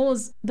trailing in the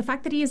polls, the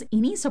fact that he has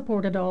any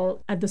support at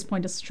all at this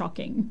point is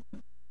shocking.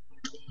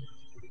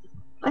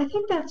 I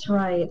think that's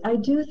right. I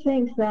do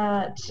think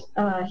that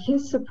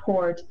his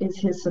support is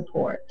his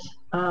support,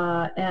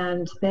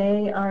 and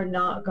they are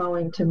not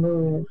going to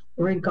move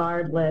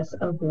regardless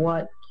of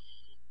what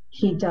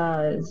he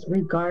does,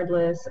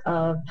 regardless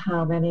of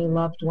how many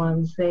loved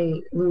ones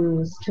they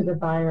lose to the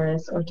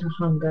virus or to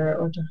hunger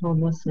or to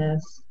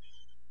homelessness.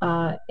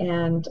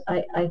 And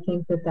I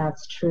think that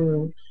that's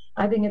true.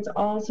 I think it's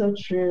also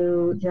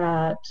true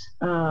that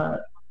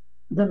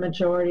the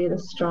majority, the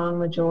strong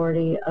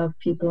majority of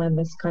people in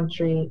this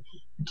country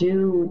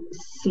do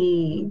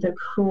see the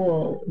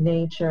cruel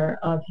nature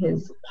of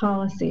his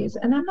policies.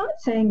 And I'm not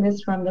saying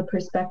this from the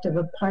perspective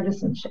of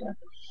partisanship.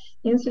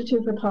 The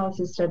Institute for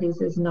Policy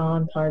Studies is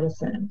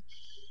nonpartisan.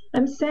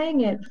 I'm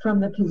saying it from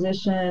the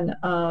position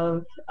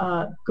of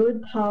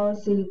good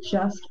policy,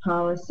 just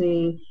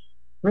policy,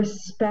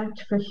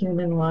 respect for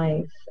human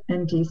life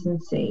and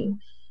decency.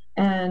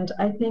 And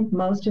I think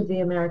most of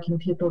the American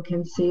people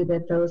can see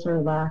that those are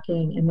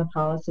lacking in the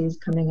policies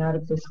coming out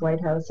of this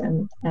White House,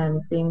 and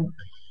the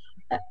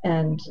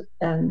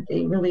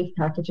relief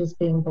packages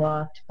being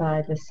blocked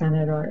by the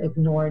Senate or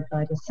ignored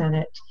by the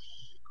Senate.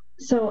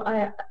 So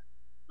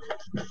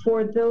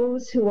for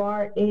those who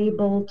are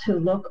able to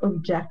look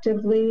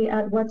objectively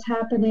at what's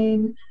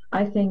happening,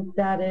 I think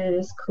that it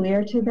is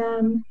clear to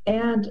them.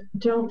 And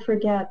don't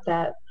forget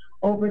that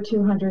over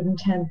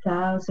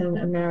 210,000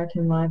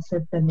 American lives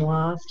have been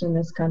lost in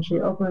this country,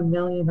 over 1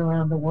 million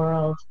around the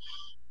world.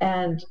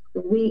 And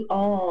we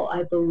all,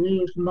 I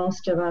believe,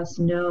 most of us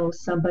know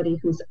somebody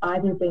who's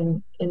either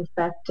been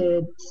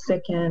infected,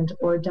 sickened,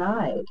 or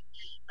died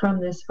from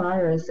this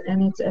virus.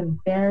 And it's a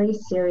very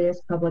serious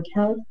public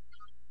health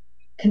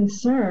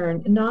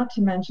concern, not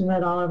to mention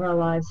that all of our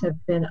lives have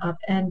been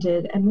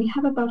upended. And we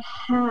have about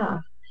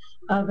half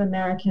of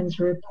Americans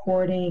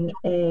reporting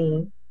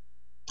a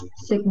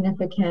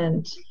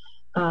significant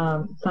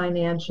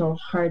financial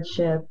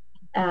hardship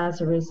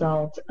as a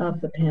result of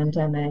the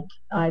pandemic,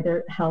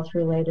 either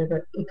health-related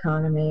or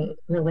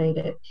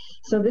economy-related.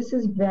 So this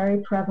is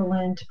very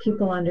prevalent.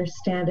 People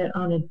understand it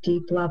on a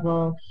deep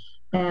level,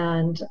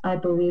 and I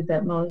believe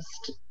that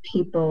most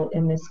people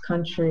in this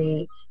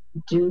country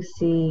do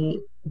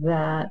see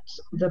that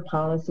the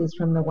policies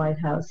from the White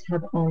House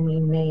have only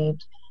made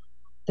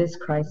this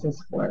crisis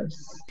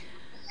worse.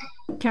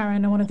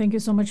 Karen, I want to thank you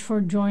so much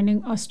for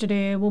joining us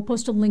today. We'll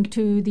post a link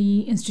to the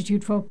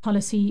Institute for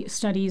Policy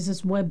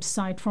Studies'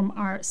 website from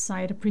our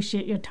site.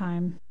 Appreciate your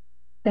time.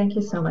 Thank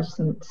you so much,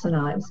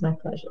 Sanaa. It's my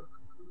pleasure.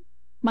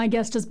 My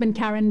guest has been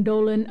Karen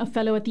Dolan, a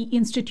fellow at the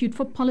Institute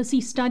for Policy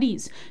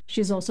Studies.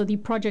 She's also the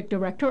project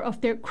director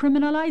of their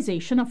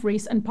Criminalization of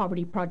Race and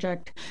Poverty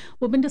project.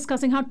 We've been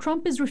discussing how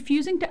Trump is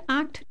refusing to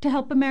act to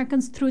help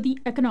Americans through the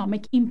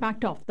economic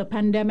impact of the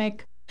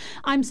pandemic.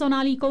 I'm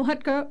Sonali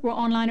Kolhatkar. We're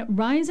online at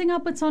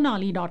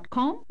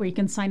risingupwithsonali.com, where you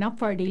can sign up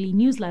for our daily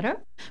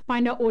newsletter.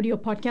 Find our audio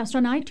podcast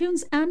on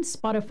iTunes and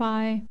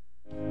Spotify.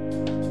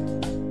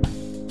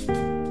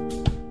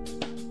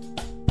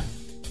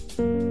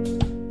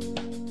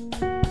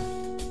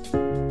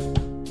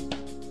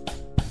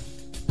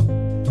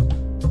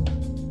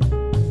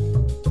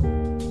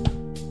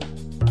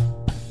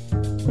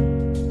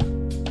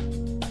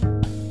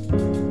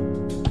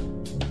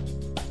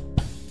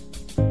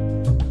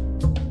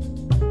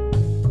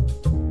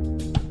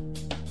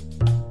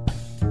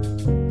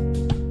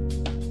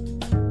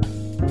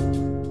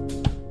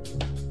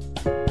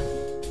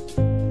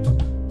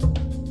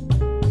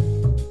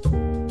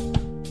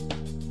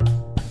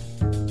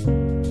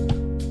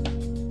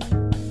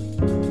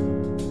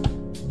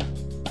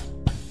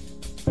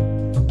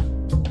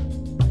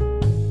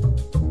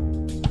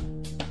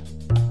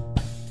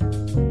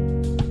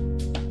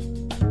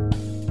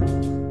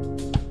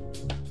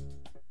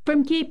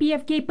 From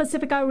KPFK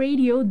Pacifica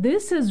Radio,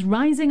 this is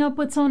Rising Up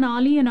with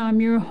Sonali, and I'm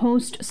your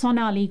host,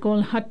 Sonali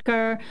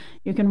Golhatkar.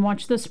 You can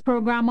watch this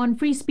program on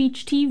Free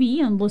Speech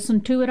TV and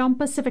listen to it on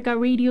Pacifica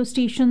radio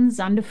stations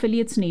and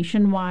affiliates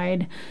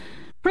nationwide.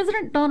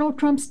 President Donald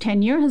Trump's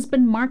tenure has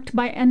been marked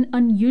by an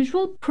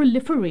unusual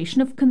proliferation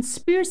of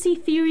conspiracy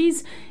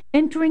theories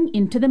entering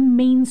into the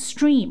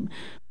mainstream,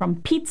 from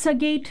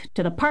Pizzagate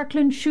to the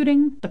Parkland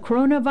shooting, the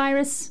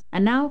coronavirus,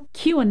 and now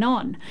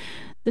QAnon.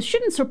 This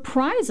shouldn't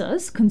surprise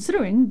us,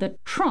 considering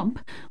that Trump,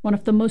 is one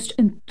of the most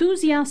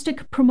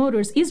enthusiastic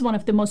promoters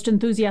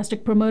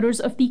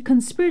of the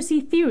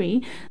conspiracy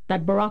theory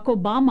that Barack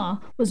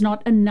Obama was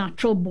not a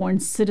natural-born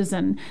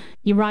citizen.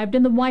 He arrived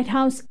in the White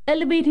House,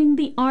 elevating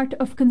the art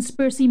of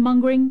conspiracy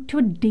mongering to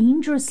a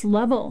dangerous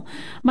level.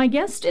 My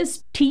guest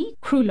is T.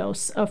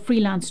 Krulos, a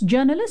freelance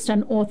journalist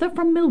and author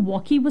from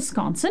Milwaukee,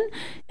 Wisconsin.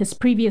 His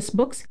previous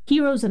books,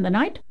 Heroes in the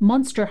Night,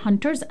 Monster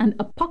Hunters, and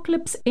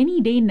Apocalypse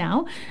Any Day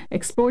Now,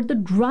 explored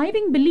the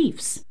driving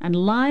beliefs and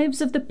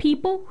lives of the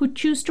people who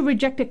choose to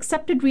reject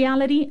accepted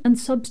reality and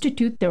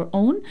substitute their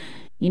own.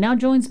 He now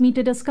joins me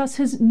to discuss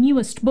his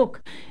newest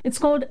book. It's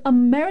called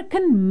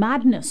American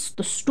Madness,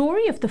 the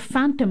story of the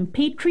Phantom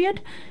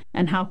Patriot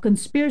and how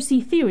conspiracy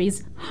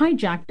theories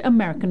hijacked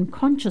American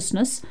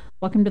consciousness.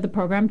 Welcome to the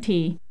program,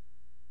 T.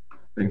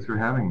 Thanks for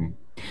having me.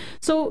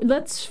 So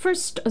let's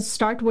first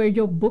start where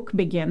your book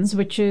begins,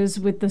 which is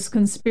with this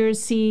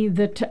conspiracy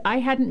that I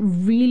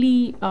hadn't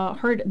really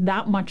heard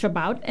that much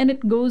about, and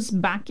it goes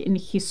back in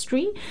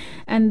history.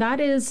 And that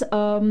is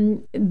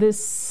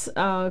this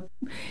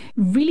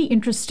really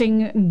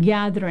interesting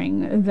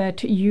gathering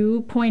that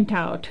you point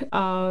out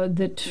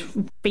that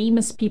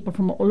famous people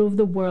from all over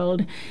the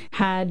world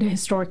had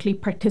historically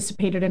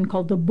participated in,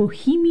 called the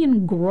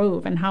Bohemian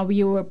Grove, and how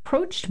you were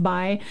approached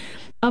by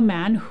a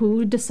man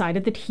who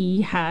decided that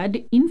he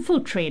had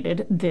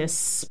infiltrated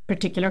this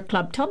particular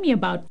club. Tell me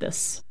about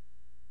this.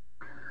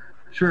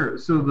 Sure.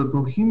 So the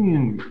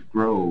Bohemian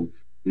Grove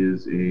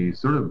is a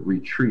sort of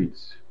retreat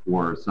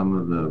for some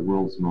of the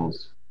world's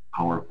most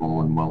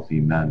powerful and wealthy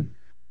men.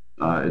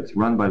 It's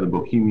run by the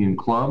Bohemian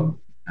Club,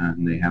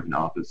 and they have an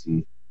office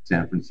in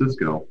San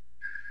Francisco.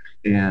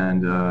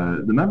 And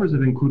the members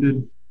have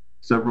included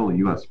several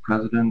U.S.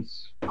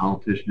 presidents,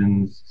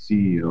 politicians,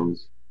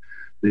 CEOs.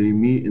 They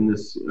meet in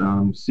this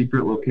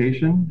secret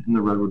location in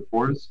the Redwood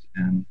Forest,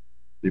 and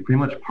they pretty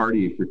much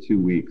party for 2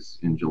 weeks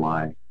in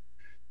July.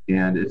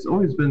 And it's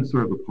always been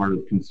sort of a part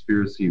of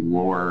conspiracy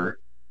lore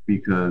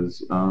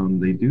because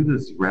they do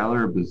this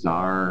rather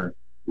bizarre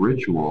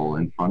ritual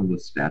in front of the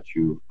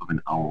statue of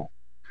an owl.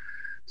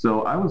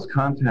 So I was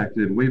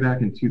contacted way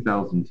back in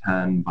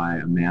 2010 by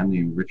a man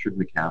named Richard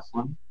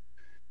McCaslin,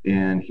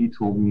 and he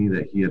told me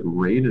that he had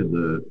raided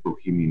the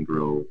Bohemian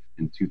Grove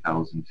in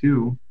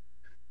 2002.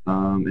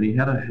 And he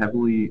had a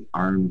heavily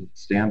armed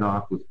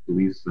standoff with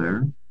police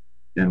there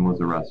and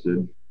was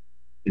arrested.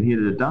 And he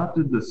had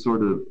adopted this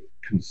sort of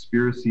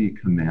conspiracy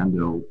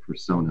commando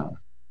persona,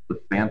 the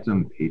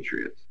Phantom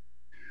Patriot.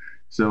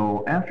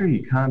 So after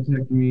he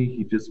contacted me,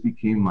 he just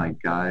became my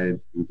guide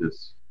through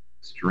this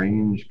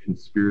strange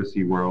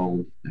conspiracy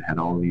world that had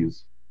all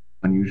these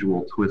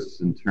unusual twists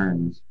and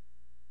turns.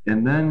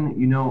 And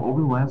then, over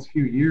the last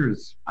few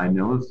years, I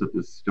noticed that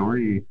this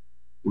story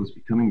was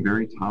becoming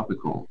very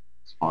topical,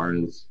 as far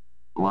as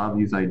a lot of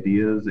these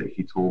ideas that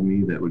he told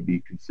me that would be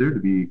considered to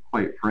be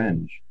quite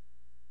fringe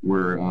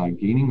were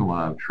gaining a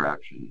lot of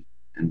traction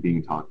and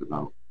being talked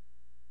about.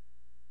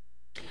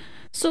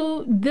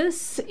 So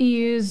this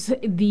is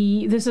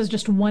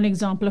just one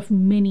example of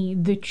many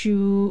that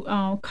you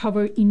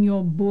cover in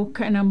your book,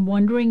 and I'm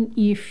wondering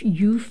if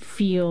you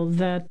feel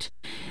that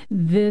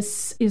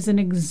this is an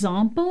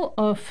example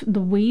of the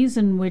ways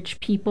in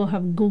which people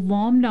have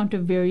glommed onto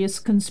various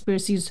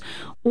conspiracies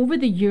over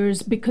the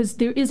years, because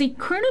there is a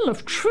kernel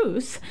of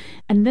truth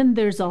and then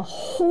there's a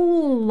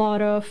whole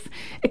lot of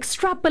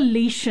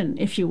extrapolation,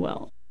 if you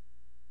will.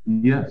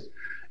 Yes.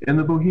 And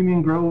the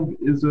Bohemian Grove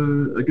is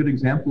a good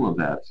example of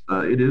that.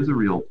 It is a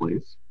real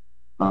place.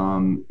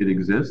 It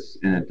exists,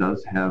 and it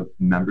does have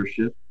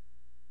membership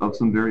of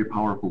some very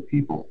powerful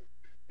people.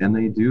 And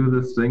they do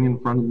this thing in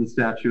front of the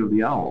statue of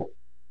the owl.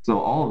 So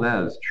all of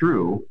that is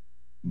true,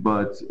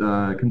 but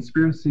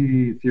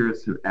conspiracy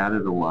theorists have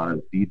added a lot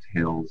of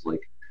details,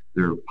 like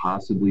they're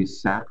possibly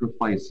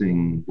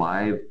sacrificing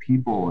live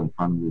people in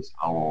front of this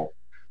owl,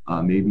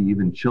 maybe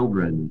even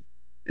children,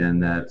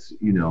 and that's,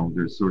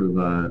 there's sort of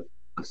a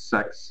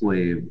sex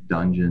slave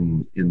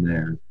dungeon in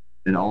there,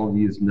 and all of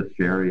these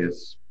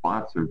nefarious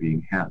plots are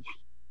being hatched.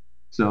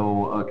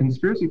 So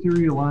conspiracy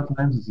theory a lot of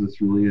times is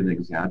just really an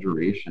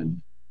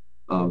exaggeration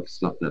of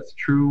stuff that's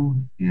true,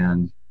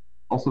 and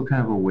also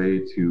kind of a way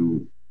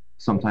to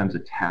sometimes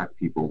attack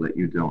people that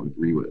you don't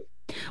agree with.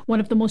 One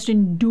of the most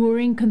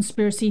enduring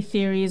conspiracy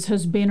theories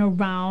has been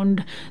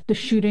around the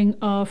shooting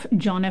of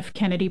John F.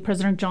 Kennedy,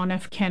 President John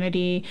F.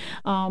 Kennedy.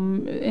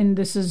 And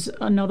this is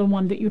another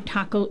one that you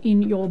tackle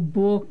in your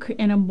book.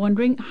 And I'm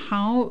wondering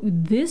how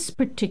this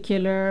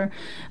particular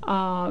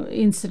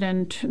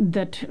incident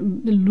that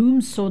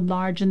looms so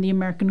large in the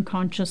American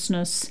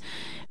consciousness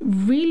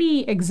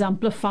really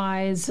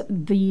exemplifies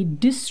the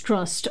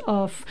distrust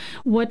of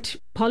what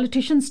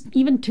politicians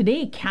even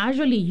today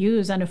casually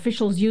use, and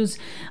officials use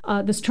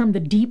this term, the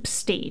deep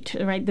state,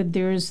 right? That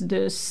there's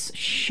this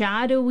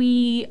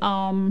shadowy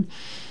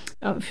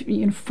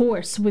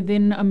force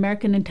within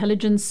American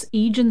intelligence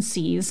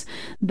agencies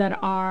that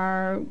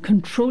are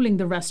controlling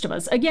the rest of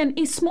us. Again,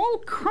 a small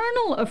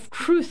kernel of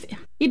truth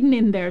hidden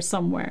in there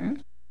somewhere.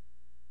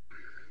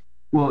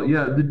 Well,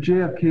 yeah, the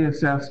JFK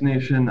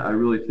assassination, I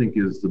really think,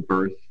 is the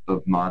birth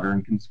of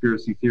modern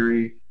conspiracy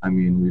theory. I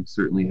mean, we've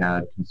certainly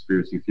had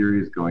conspiracy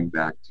theories going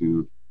back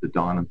to the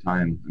dawn of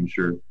time, I'm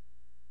sure.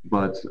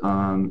 But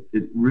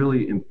it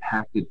really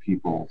impacted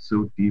people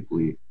so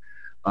deeply.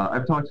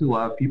 I've talked to a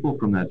lot of people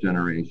from that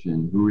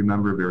generation who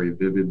remember very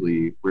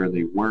vividly where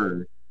they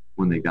were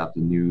when they got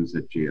the news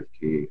that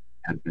JFK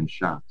had been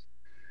shot.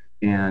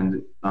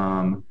 And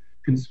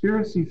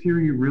conspiracy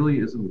theory really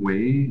is a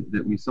way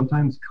that we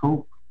sometimes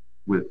cope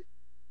with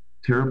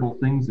terrible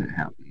things that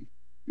happen,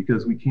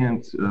 because we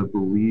can't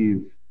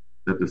believe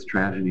that this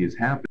tragedy has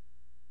happened.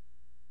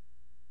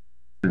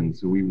 And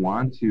so we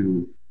want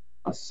to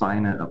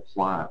assign it a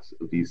plot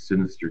of these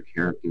sinister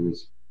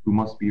characters who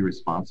must be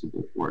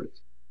responsible for it.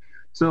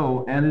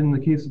 So, and in the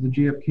case of the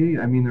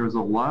JFK, I mean, there was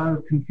a lot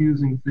of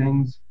confusing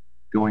things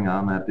going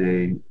on that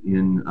day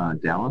in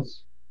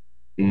Dallas.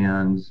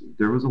 And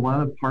there was a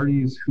lot of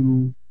parties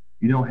who,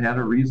 had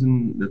a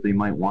reason that they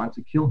might want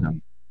to kill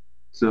him.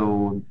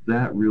 So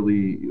that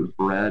really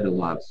bred a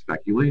lot of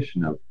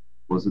speculation of,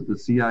 was it the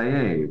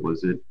CIA?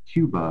 Was it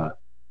Cuba?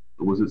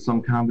 Was it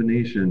some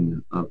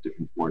combination of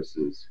different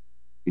forces?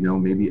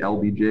 Maybe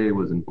LBJ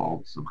was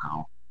involved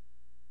somehow.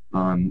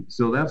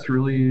 So that's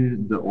really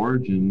the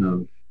origin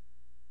of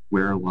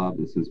where a lot of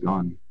this has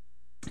gone.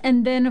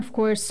 And then, of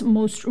course,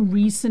 most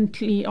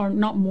recently, or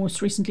not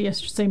most recently, I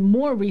should say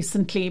more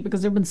recently,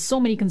 because there have been so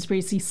many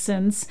conspiracies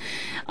since,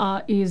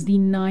 is the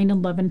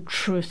 9/11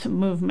 Truth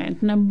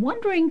Movement. And I'm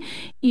wondering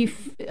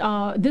if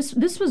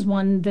this was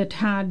one that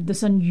had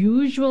this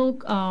unusual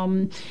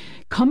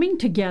coming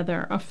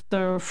together of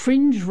the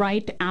fringe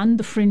right and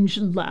the fringe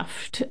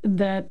left.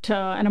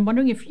 And I'm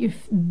wondering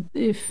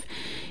if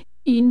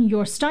in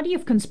your study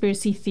of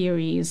conspiracy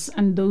theories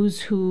and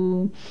those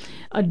who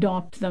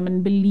adopt them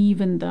and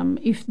believe in them,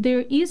 if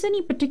there is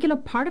any particular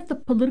part of the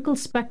political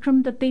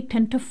spectrum that they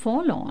tend to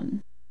fall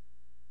on.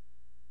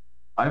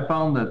 I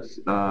found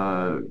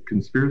that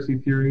conspiracy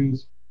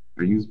theories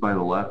are used by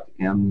the left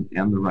and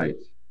the right.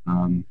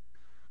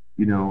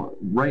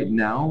 Right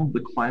now, the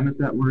climate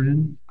that we're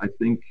in, I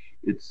think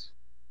it's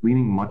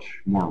leaning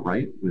much more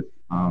right with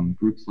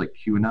groups like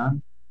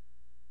QAnon.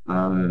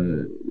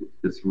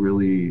 It's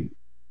really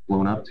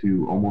blown up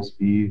to almost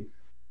be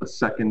a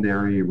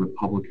secondary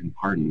Republican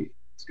Party.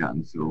 It's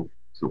gotten so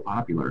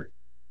popular.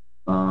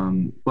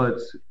 But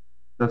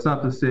that's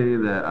not to say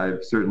that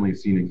I've certainly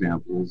seen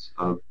examples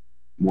of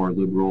more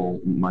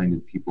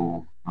liberal-minded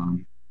people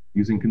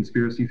using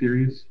conspiracy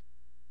theories.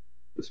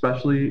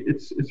 Especially,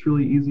 it's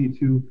really easy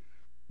to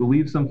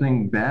believe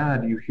something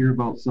bad you hear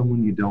about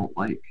someone you don't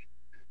like.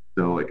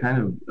 So it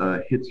kind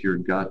of hits your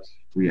gut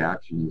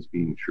reaction as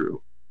being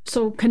true.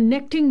 So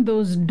connecting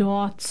those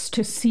dots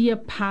to see a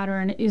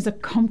pattern is a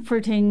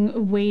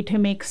comforting way to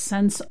make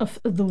sense of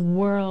the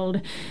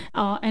world.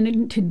 And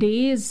in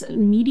today's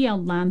media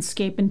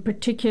landscape in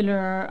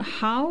particular,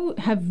 how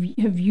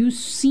have you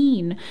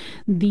seen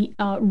the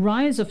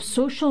rise of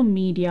social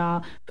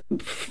media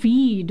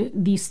feed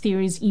these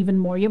theories even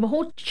more? You have a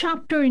whole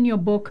chapter in your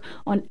book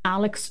on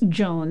Alex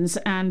Jones,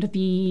 and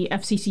the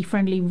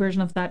FCC-friendly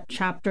version of that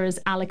chapter is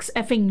Alex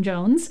effing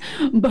Jones.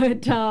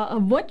 But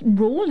what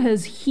role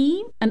has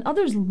he and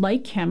others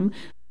like him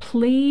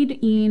played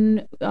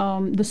in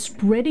the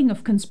spreading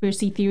of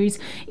conspiracy theories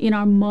in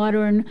our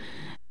modern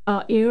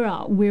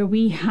era, where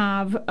we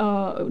have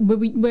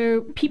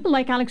where people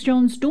like Alex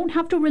Jones don't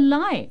have to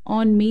rely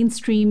on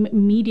mainstream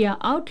media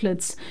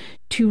outlets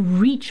to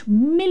reach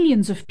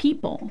millions of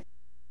people?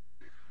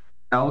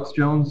 Alex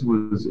Jones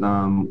was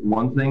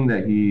one thing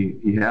that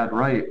he had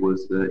right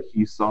was that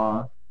he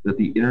saw that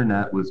the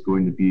internet was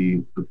going to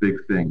be a big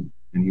thing,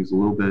 and he was a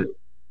little bit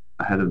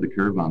ahead of the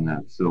curve on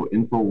that. So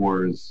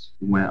InfoWars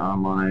went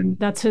online.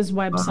 That's his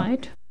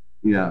website?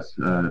 Yes.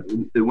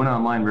 It went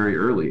online very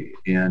early,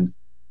 and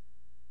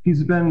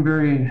he's been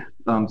very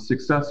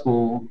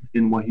successful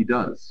in what he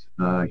does.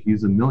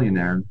 He's a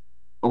millionaire.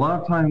 A lot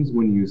of times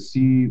when you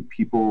see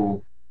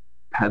people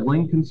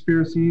peddling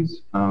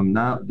conspiracies,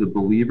 not the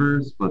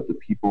believers, but the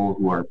people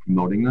who are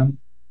promoting them,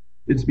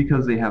 it's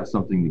because they have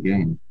something to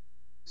gain.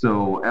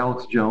 So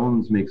Alex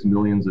Jones makes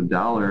millions of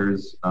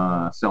dollars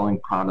selling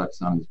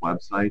products on his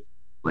website,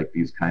 like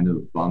these kind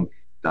of bunk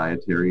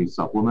dietary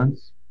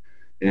supplements.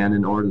 And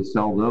in order to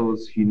sell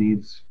those, he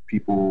needs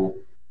people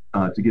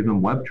to give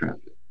him web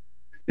traffic.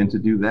 And to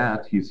do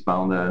that, he's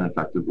found that an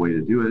effective way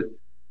to do it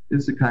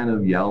is to kind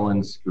of yell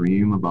and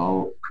scream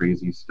about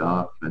crazy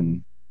stuff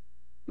and,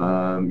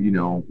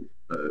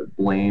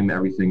 blame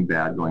everything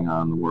bad going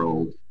on in the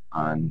world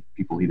on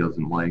people he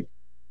doesn't like.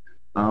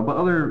 But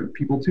other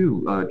people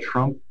too.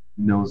 Trump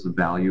knows the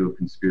value of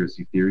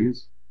conspiracy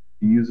theories.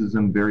 He uses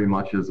them very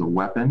much as a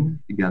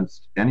weapon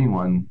against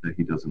anyone that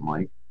he doesn't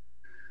like.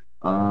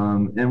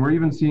 And we're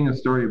even seeing a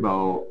story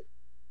about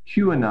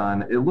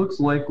QAnon. It looks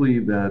likely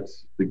that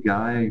the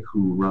guy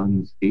who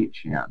runs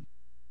 8chan,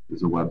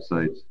 is a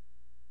website,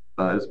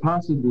 is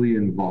possibly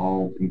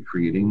involved in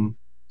creating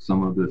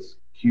some of this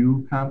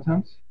Q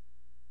content.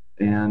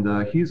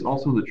 And he's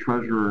also the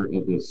treasurer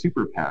of a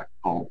super PAC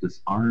called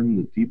Disarm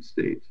the Deep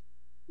State,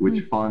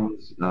 which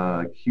funds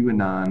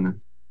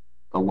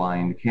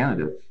QAnon-aligned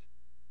candidates.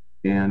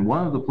 And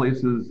one of the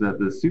places that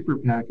the super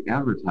PAC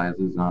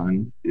advertises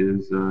on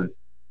is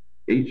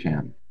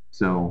 8chan.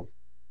 So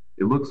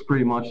it looks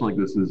pretty much like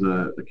this is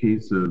a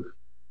case of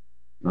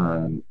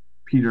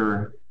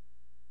Peter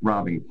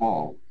robbing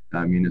Paul.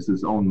 I mean, it's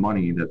his own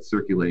money that's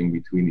circulating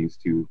between these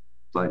two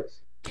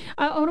sites.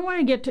 I don't want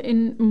to get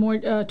in more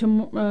to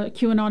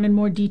QAnon in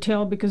more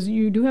detail, because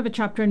you do have a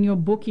chapter in your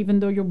book, even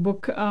though your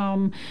book,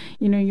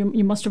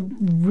 you must have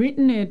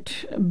written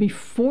it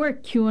before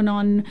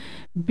QAnon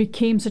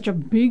became such a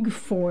big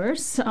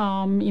force.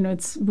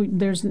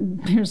 There's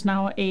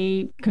now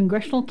a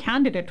congressional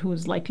candidate who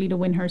is likely to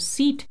win her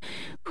seat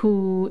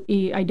who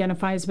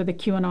identifies with the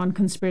QAnon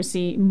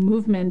conspiracy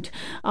movement.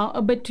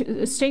 But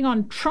staying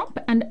on Trump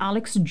and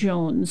Alex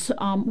Jones,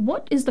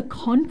 what is the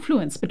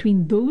confluence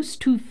between those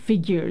two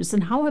figures?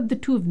 And how have the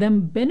two of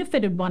them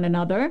benefited one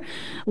another,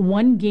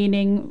 one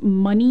gaining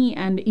money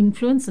and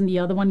influence and the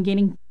other one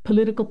gaining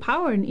political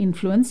power and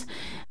influence,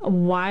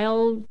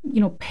 while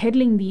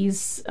peddling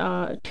these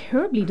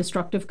terribly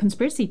destructive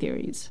conspiracy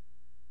theories?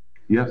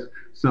 Yes.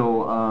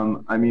 So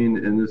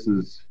and this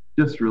is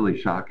just really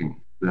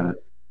shocking that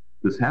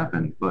this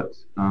happened, but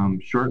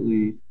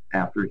shortly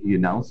after he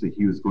announced that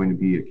he was going to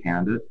be a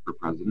candidate for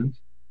president,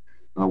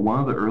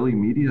 one of the early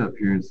media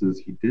appearances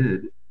he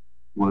did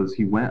was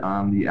he went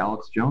on the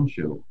Alex Jones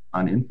show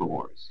on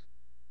InfoWars.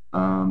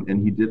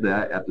 And he did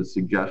that at the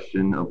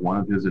suggestion of one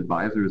of his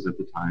advisors at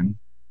the time,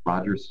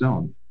 Roger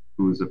Stone,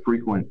 who was a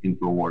frequent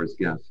InfoWars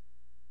guest.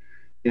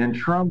 And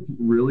Trump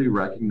really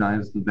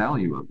recognized the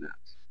value of that.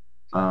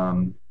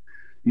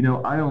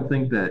 I don't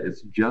think that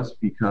it's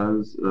just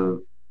because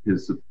of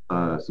his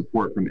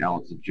support from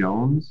Alex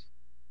Jones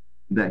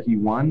that he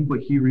won,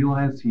 but he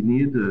realized he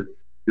needed to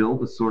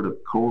build a sort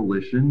of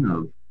coalition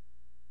of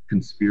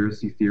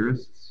conspiracy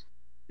theorists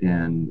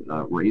and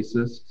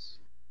racists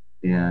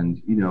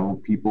and,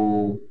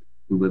 people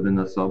who live in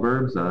the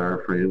suburbs that are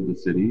afraid of the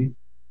city.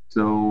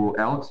 So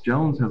Alex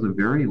Jones has a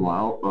very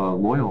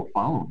loyal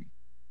following,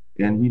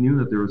 and he knew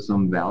that there was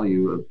some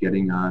value of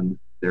getting on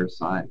their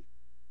side.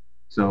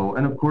 So,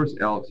 and of course,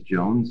 Alex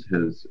Jones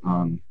has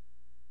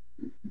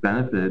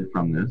benefited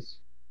from this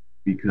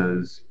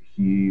because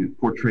he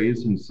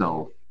portrays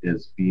himself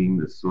as being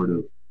this sort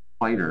of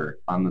fighter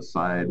on the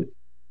side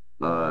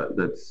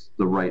that's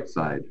the right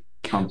side.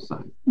 Trump's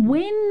side.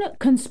 When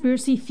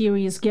conspiracy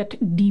theories get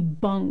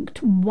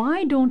debunked,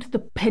 why don't the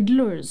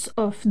peddlers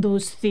of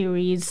those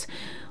theories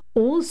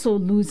also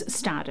lose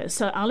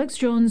status? Alex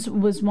Jones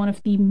was one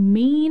of the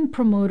main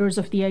promoters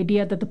of the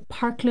idea that the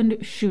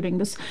Parkland shooting,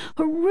 this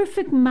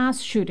horrific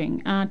mass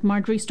shooting at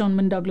Marjory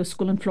Stoneman Douglas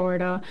School in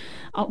Florida,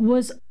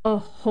 was a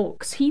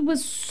hoax. He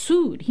was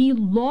sued. He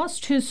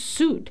lost his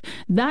suit.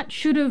 That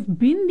should have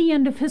been the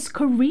end of his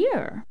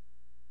career.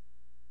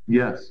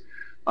 Yes.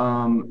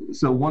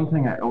 So one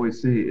thing I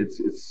always say,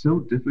 it's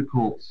so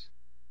difficult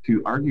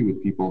to argue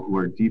with people who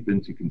are deep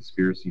into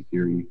conspiracy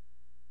theory,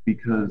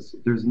 because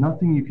there's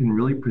nothing you can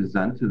really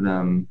present to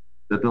them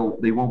that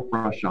they won't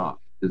brush off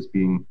as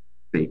being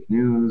fake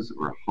news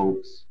or a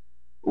hoax,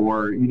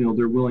 or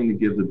they're willing to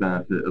give the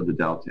benefit of the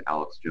doubt to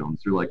Alex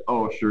Jones. They're like,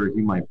 oh, sure,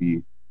 he might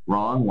be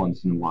wrong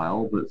once in a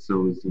while, but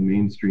so is the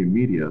mainstream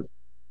media.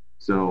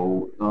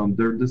 So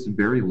they're just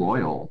very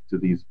loyal to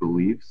these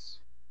beliefs,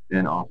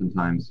 and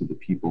oftentimes to the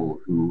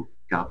people who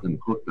got them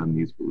hooked on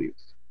these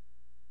beliefs.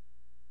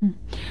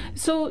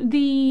 So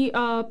the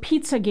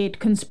Pizzagate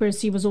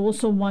conspiracy was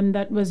also one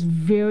that was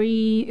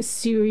very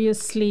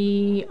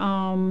seriously,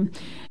 was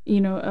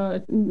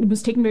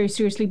taken very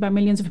seriously by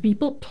millions of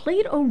people,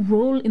 played a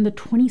role in the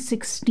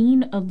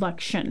 2016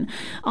 election.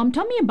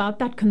 Tell me about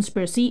that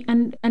conspiracy,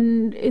 and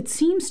it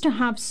seems to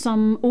have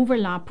some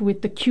overlap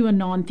with the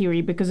QAnon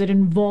theory, because it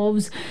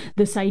involves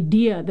this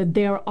idea that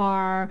there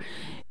are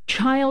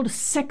child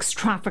sex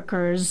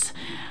traffickers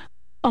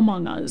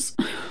among us.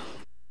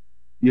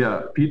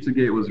 Yeah,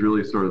 Pizzagate was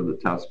really sort of the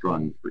test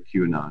run for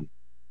QAnon.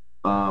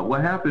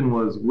 What happened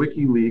was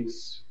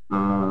WikiLeaks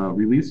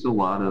released a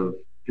lot of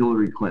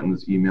Hillary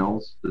Clinton's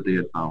emails that they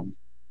had found.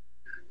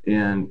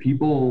 And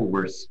people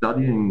were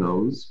studying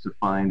those to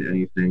find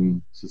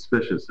anything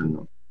suspicious in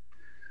them.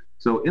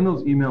 So in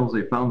those emails,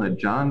 they found that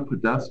John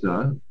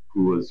Podesta,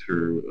 who was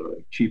her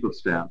chief of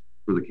staff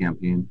for the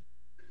campaign,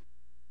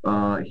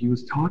 he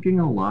was talking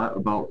a lot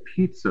about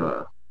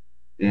pizza,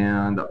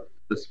 and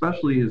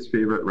especially his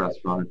favorite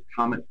restaurant,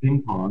 Comet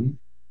Ping Pong,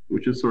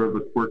 which is sort of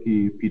a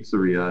quirky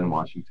pizzeria in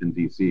Washington,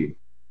 D.C.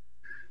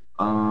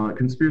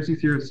 Conspiracy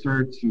theorists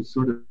started to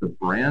sort of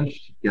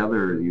branch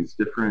together these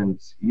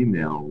different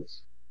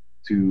emails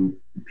to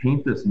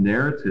paint this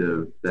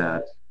narrative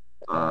that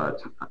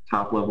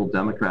top-level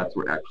Democrats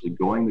were actually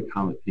going to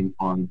Comet Ping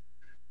Pong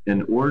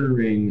and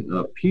ordering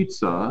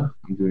pizza.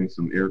 I'm doing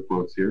some air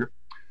quotes here.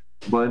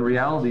 But in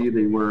reality,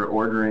 they were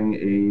ordering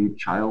a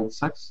child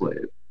sex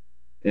slave.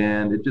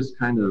 And it just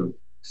kind of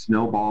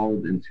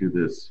snowballed into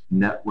this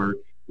network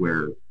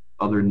where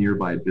other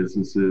nearby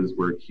businesses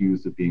were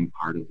accused of being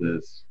part of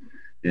this.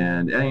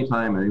 And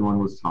anytime anyone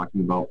was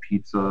talking about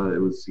pizza, it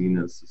was seen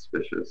as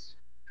suspicious.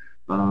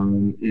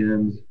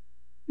 And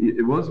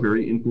it was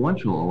very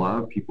influential. A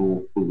lot of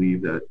people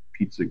believe that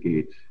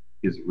Pizzagate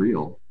is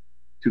real,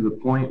 to the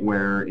point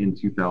where in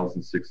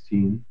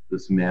 2016,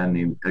 this man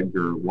named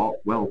Edgar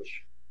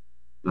Welch,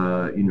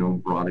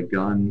 brought a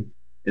gun.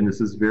 And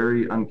this is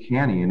very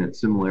uncanny in its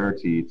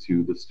similarity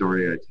to the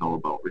story I tell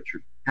about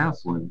Richard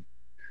Caslin.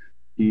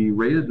 He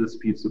raided this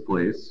pizza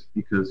place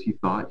because he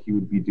thought he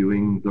would be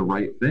doing the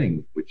right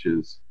thing, which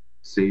is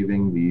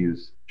saving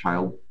these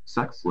child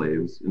sex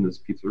slaves in this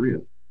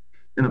pizzeria.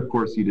 And of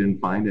course, he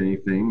didn't find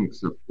anything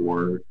except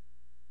for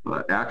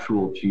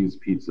actual cheese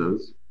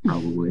pizzas,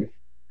 probably.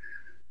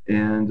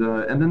 And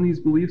then these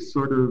beliefs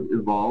sort of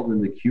evolved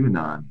into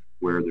QAnon,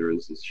 where there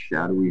is this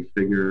shadowy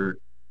figure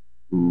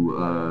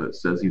who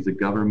says he's a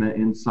government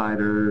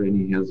insider, and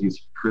he has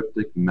these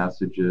cryptic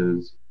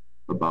messages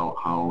about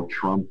how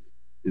Trump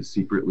is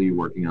secretly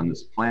working on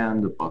this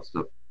plan to bust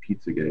up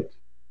Pizzagate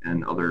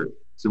and other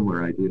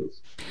similar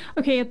ideas.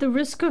 Okay, at the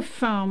risk of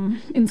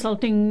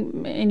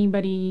insulting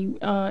anybody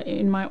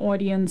in my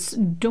audience,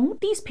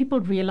 don't these people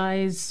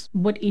realize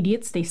what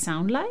idiots they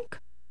sound like?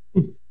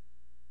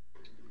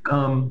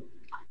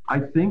 I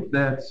think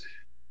that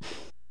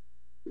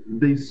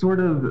they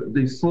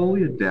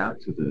slowly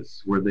adapt to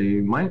this, where they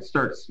might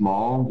start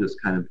small,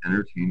 just kind of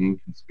entertaining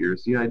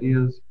conspiracy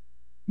ideas,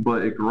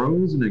 but it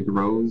grows and it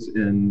grows.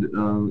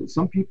 And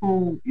some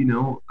people,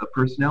 a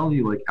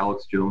personality like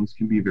Alex Jones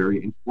can be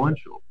very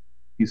influential.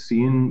 He's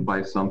seen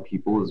by some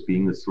people as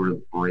being this sort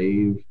of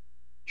brave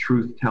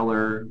truth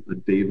teller, a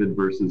David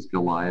versus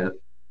Goliath.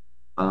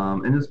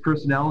 And his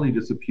personality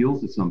just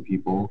appeals to some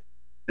people,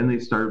 and they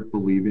start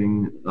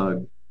believing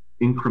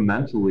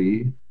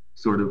incrementally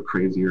sort of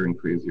crazier and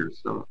crazier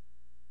stuff.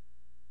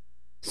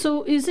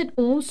 So is it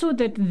also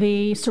that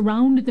they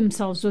surround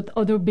themselves with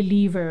other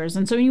believers?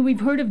 And so we've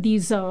heard of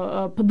these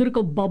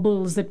political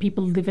bubbles that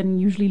people live in.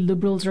 Usually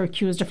liberals are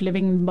accused of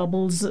living in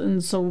bubbles,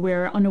 and so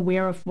we're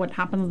unaware of what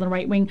happens on the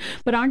right wing.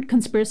 But aren't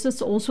conspiracists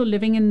also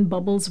living in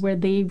bubbles where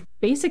they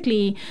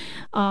basically,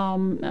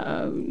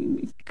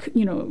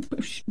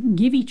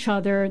 give each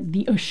other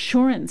the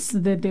assurance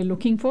that they're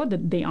looking for,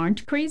 that they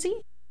aren't crazy?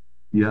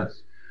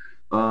 Yes.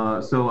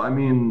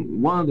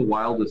 One of the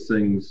wildest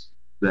things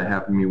that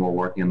happened to me while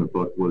working on the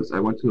book was I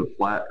went to a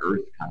Flat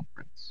Earth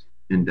conference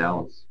in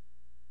Dallas,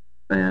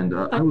 and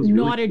I was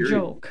not really a curious.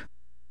 joke.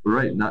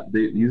 Right?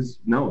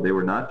 They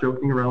were not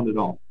joking around at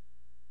all.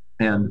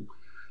 And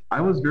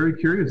I was very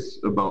curious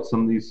about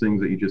some of these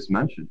things that you just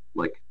mentioned,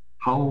 like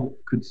how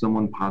could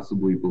someone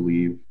possibly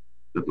believe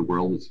that the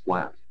world is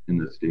flat in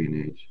this day and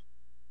age?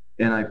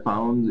 And I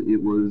found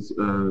it was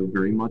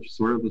very much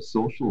sort of a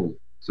social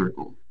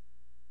circle.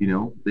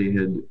 They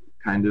had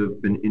kind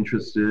of been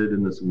interested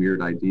in this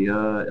weird idea,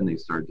 and they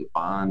started to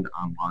bond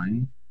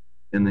online,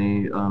 and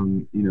they,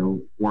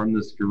 formed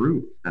this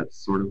group that's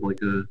sort of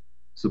like a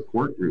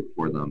support group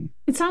for them.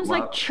 It sounds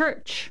like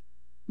church.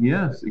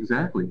 Yes,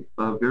 exactly.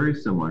 Very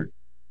similar.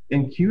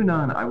 And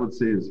QAnon, I would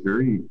say, is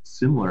very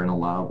similar in a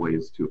lot of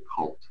ways to a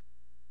cult.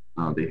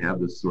 They have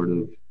this sort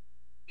of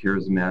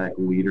charismatic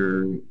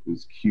leader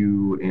who's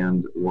Q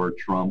and or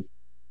Trump,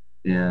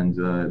 and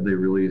they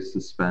really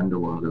suspend a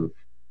lot of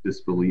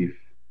disbelief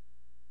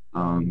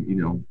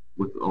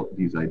with all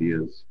these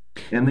ideas.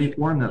 And they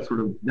form that sort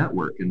of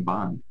network and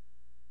bond.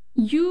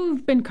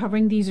 You've been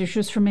covering these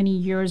issues for many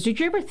years. Did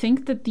you ever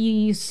think that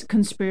these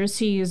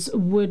conspiracies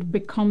would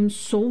become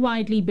so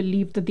widely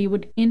believed that they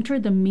would enter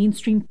the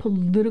mainstream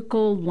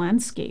political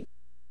landscape?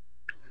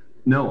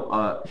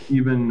 No,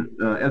 even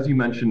as you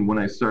mentioned, when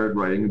I started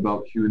writing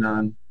about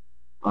QAnon,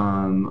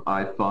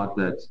 I thought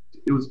that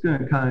it was going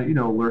to kind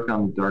of, lurk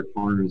on the dark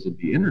corners of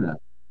the internet.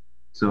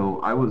 So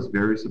I was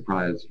very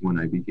surprised when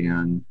I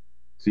began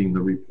seeing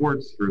the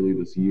reports early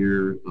this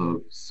year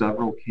of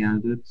several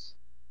candidates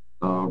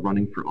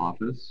running for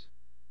office.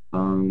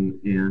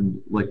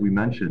 And like we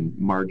mentioned,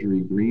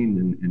 Marjorie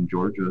Greene in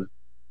Georgia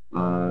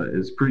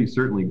is pretty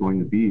certainly going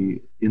to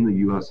be in the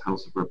U.S.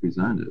 House of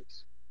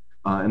Representatives.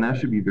 And that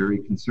should be very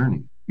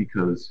concerning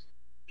because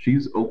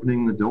she's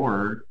opening the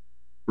door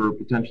for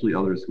potentially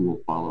others who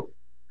will follow.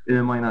 And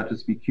it might not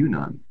just be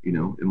QAnon,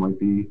 it might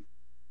be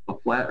a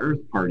Flat Earth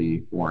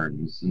Party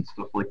forms and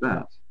stuff like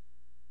that.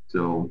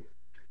 So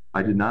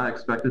I did not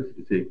expect it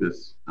to take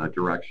this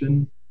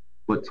direction,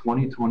 but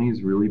 2020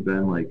 has really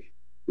been like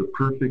the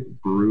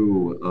perfect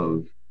brew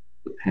of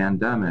the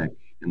pandemic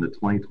and the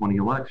 2020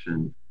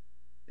 election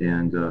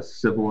and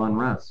civil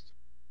unrest.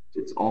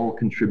 It's all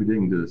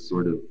contributing to this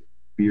sort of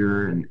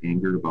fear and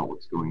anger about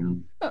what's going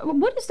on.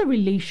 What is the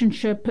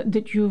relationship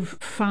that you've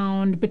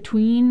found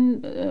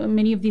between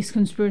many of these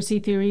conspiracy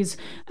theories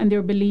and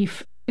their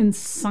belief in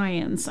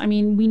science. I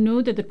mean, we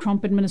know that the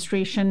Trump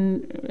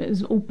administration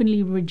is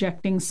openly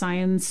rejecting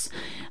science.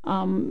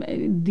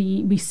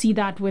 We see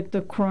that with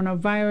the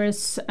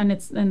coronavirus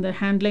and the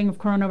handling of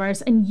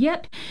coronavirus. And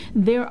yet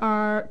there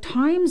are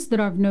times that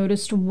I've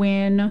noticed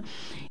when,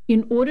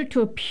 in order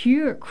to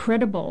appear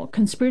credible,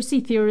 conspiracy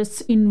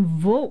theorists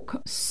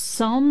invoke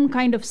some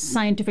kind of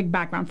scientific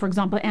background. For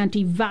example,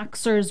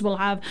 anti-vaxxers will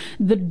have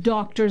the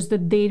doctors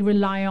that they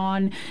rely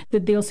on,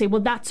 that they'll say,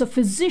 well, that's a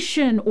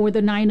physician, or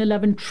the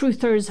 9/11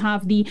 truthers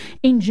have the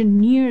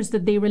engineers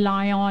that they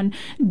rely on.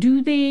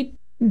 Do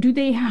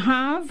they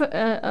have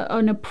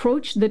an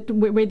approach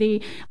where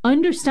they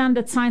understand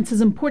that science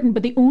is important,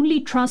 but they only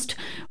trust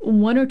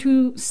one or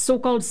two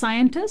so-called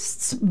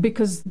scientists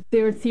because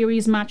their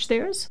theories match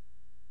theirs?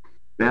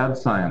 Bad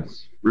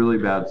science, really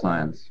bad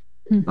science.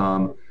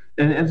 And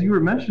as you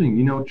were mentioning,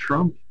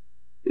 Trump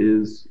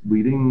is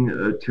leading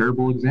a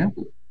terrible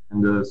example, and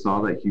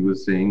saw that he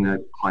was saying that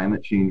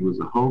climate change was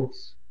a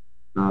hoax,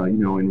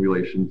 in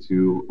relation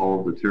to all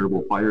of the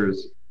terrible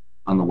fires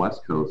on the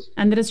West Coast.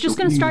 And that it's just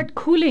going to start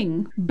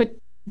cooling, but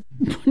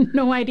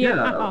no idea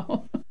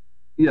how.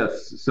 Yes,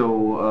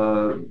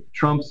 so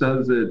Trump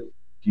says that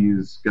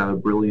he's got a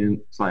brilliant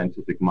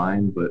scientific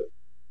mind, but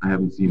I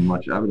haven't seen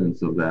much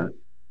evidence of that.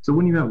 So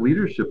when you have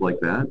leadership like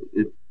that,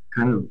 it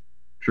kind of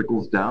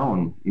trickles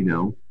down,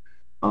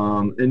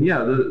 And yeah,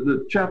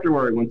 the chapter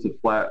where I went to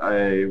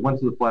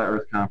the Flat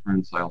Earth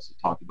Conference, I also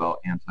talked about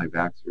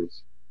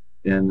anti-vaxxers.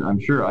 And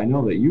I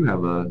know that you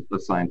have a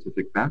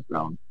scientific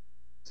background.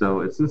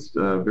 So it's just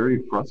very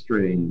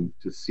frustrating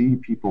to see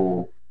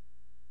people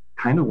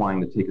kind of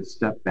wanting to take a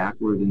step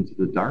backward into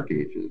the dark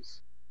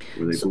ages,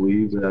 where they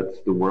believe that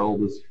the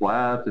world is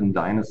flat and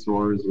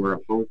dinosaurs were a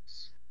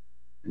hoax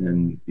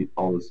and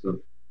all this stuff.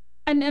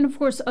 And of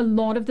course, a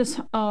lot of this,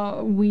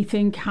 we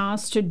think,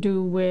 has to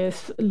do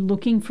with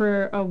looking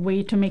for a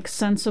way to make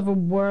sense of a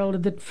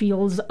world that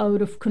feels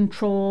out of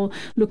control,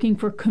 looking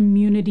for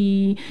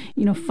community,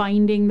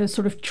 finding the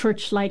sort of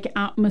church-like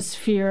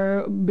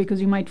atmosphere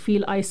because you might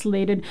feel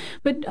isolated.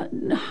 But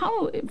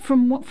how,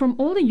 from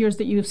all the years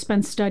that you've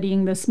spent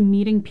studying this,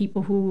 meeting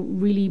people who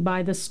really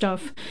buy this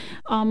stuff,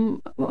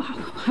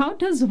 how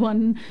does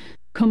one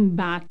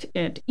combat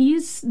it?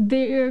 Is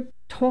there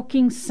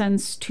talking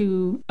sense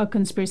to a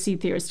conspiracy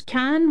theorist?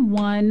 Can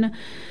one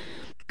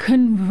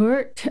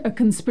convert a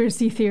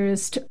conspiracy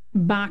theorist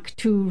back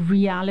to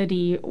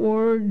reality,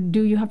 or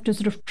do you have to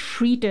sort of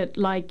treat it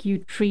like you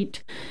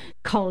treat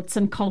cults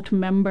and cult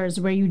members,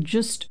 where you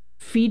just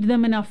feed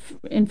them enough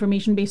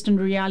information based on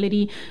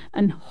reality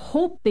and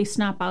hope they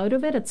snap out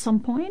of it at some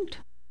point?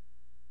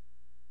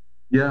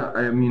 Yeah,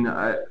 I mean,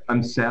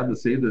 I'm sad to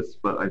say this,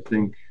 but I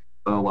think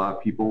a lot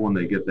of people, when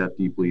they get that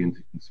deeply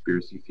into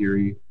conspiracy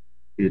theory,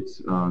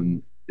 it's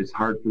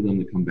hard for them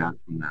to come back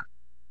from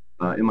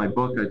that. In my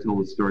book, I tell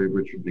the story of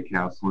Richard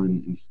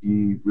McCaslin, and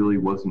he really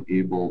wasn't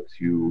able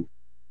to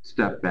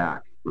step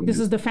back from this.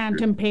 Is the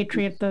Phantom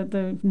Patriot,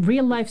 the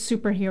real-life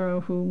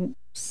superhero who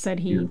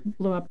said he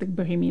blew up the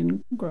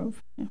Bohemian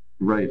Grove. Yeah.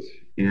 Right,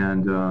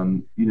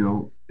 and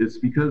it's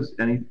because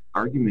any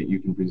argument you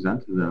can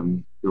present to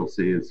them, they'll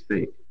say is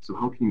fake. So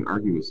how can you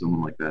argue with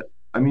someone like that?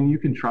 I mean, you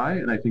can try,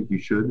 and I think you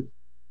should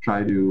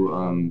try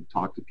to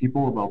talk to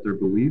people about their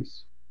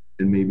beliefs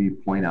and maybe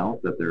point out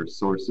that their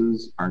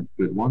sources aren't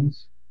good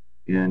ones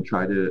and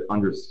try to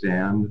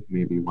understand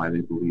maybe why they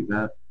believe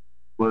that.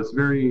 But it's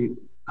very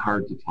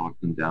hard to talk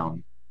them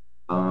down.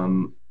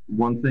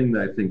 One thing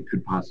that I think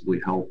could possibly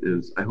help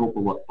is I hope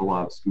a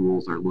lot of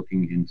schools are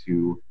looking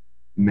into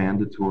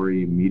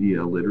mandatory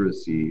media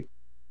literacy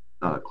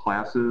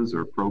classes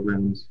or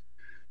programs,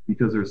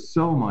 because there's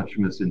so much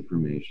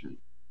misinformation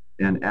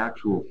and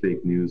actual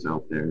fake news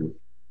out there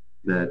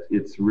that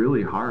it's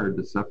really hard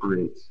to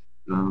separate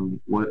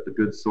what a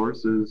good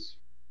source is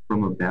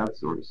from a bad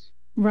source.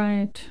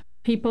 Right.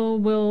 People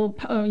will,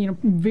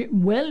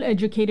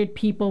 well-educated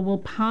people will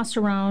pass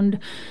around,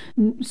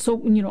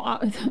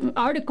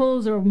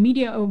 articles or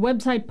media or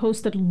website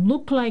posts that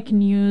look like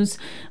news,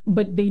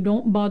 but they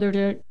don't bother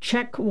to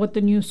check what the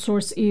news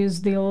source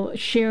is. They'll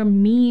share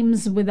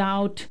memes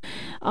without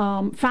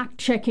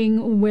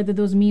fact-checking whether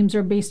those memes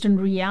are based on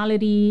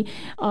reality.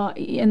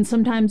 And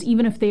sometimes,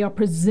 even if they are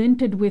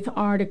presented with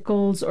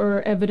articles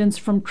or evidence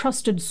from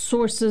trusted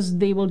sources,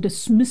 they will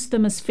dismiss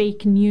them as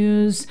fake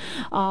news.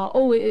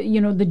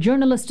 The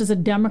journalist is a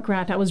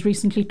Democrat. I was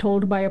recently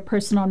told by a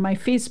person on my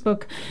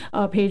Facebook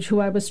page who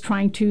I was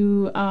trying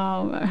to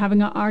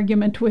having an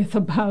argument with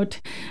about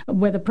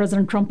whether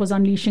President Trump was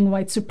unleashing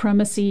white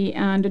supremacy,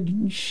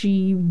 and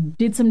she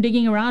did some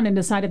digging around and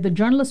decided the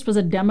journalist was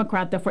a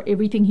Democrat, therefore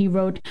everything he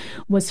wrote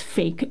was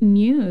fake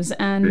news.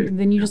 And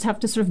then you just have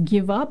to sort of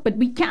give up. But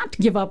we can't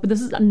give up.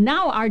 This is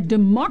now our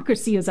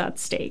democracy is at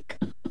stake.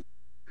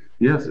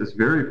 Yes, it's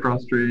very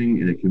frustrating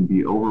and it can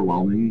be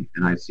overwhelming,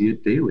 and I see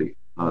it daily.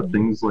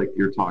 Things like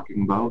you're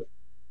talking about,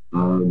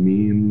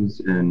 memes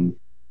and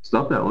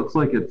stuff that looks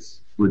like it's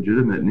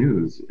legitimate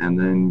news, and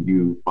then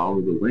you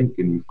follow the link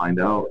and you find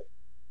out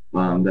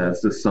that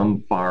it's just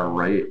some far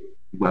right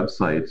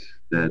website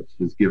that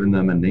has given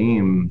them a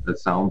name that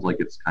sounds like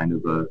it's kind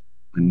of a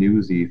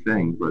newsy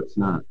thing, but it's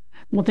not.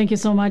 Well, thank you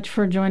so much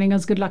for joining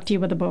us. Good luck to you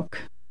with the book.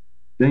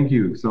 Thank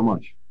you so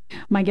much.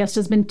 My guest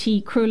has been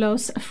T.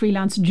 Krulos, a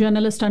freelance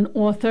journalist and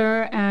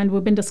author, and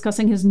we've been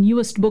discussing his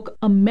newest book,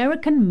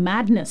 American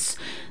Madness,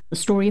 the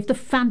story of the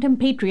Phantom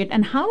Patriot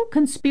and how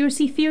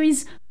conspiracy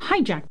theories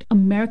hijacked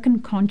American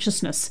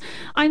consciousness.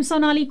 I'm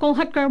Sonali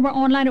Kolhatkar. We're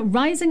online at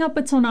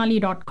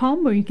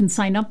risingupwithsonali.com, where you can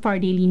sign up for our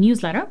daily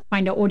newsletter,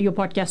 find our audio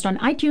podcast on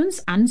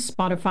iTunes and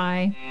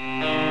Spotify.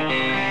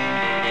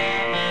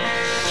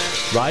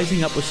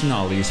 Rising Up with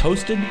Sonali is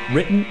hosted,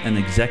 written, and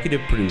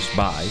executive produced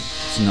by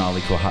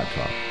Sonali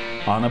Kolhatkar.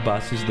 Anna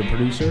Buss is the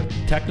producer,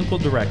 technical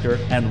director,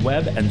 and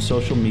web and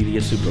social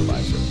media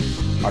supervisor.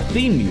 Our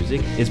theme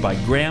music is by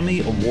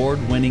Grammy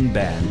Award-winning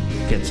band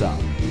Gets Up.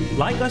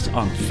 Like us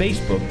on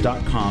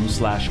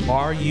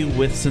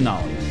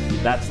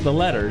Facebook.com/RUWithSonali. That's the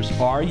letters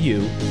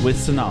RU with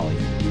Sonali.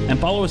 And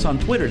follow us on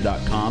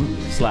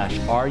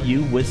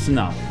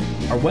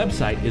Twitter.com/RUWithSonali. Our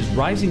website is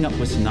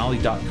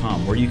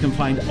risingupwithsonali.com, where you can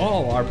find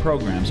all our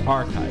programs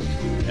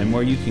archived and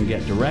where you can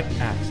get direct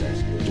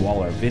access to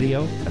all our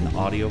video and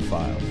audio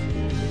files.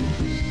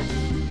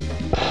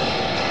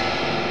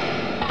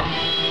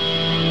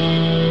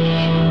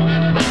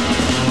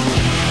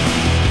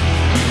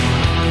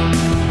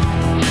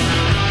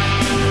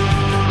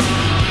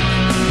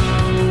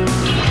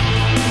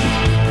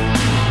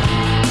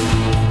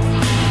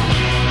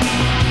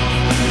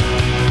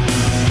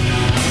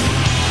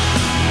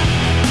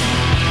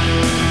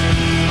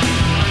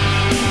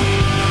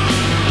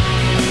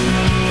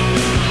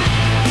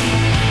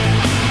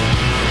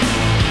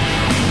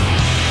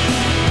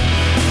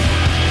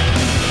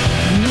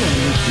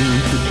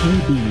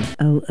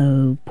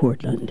 KBOO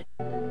Portland.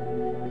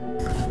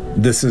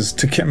 This is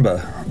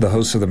Takimba, the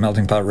host of the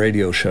Melting Pot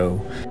Radio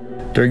Show.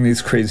 During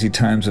these crazy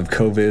times of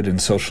COVID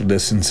and social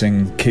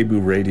distancing,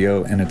 KBOO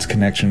Radio and its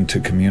connection to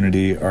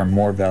community are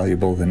more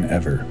valuable than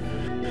ever.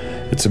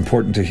 It's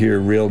important to hear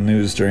real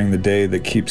news during the day that keeps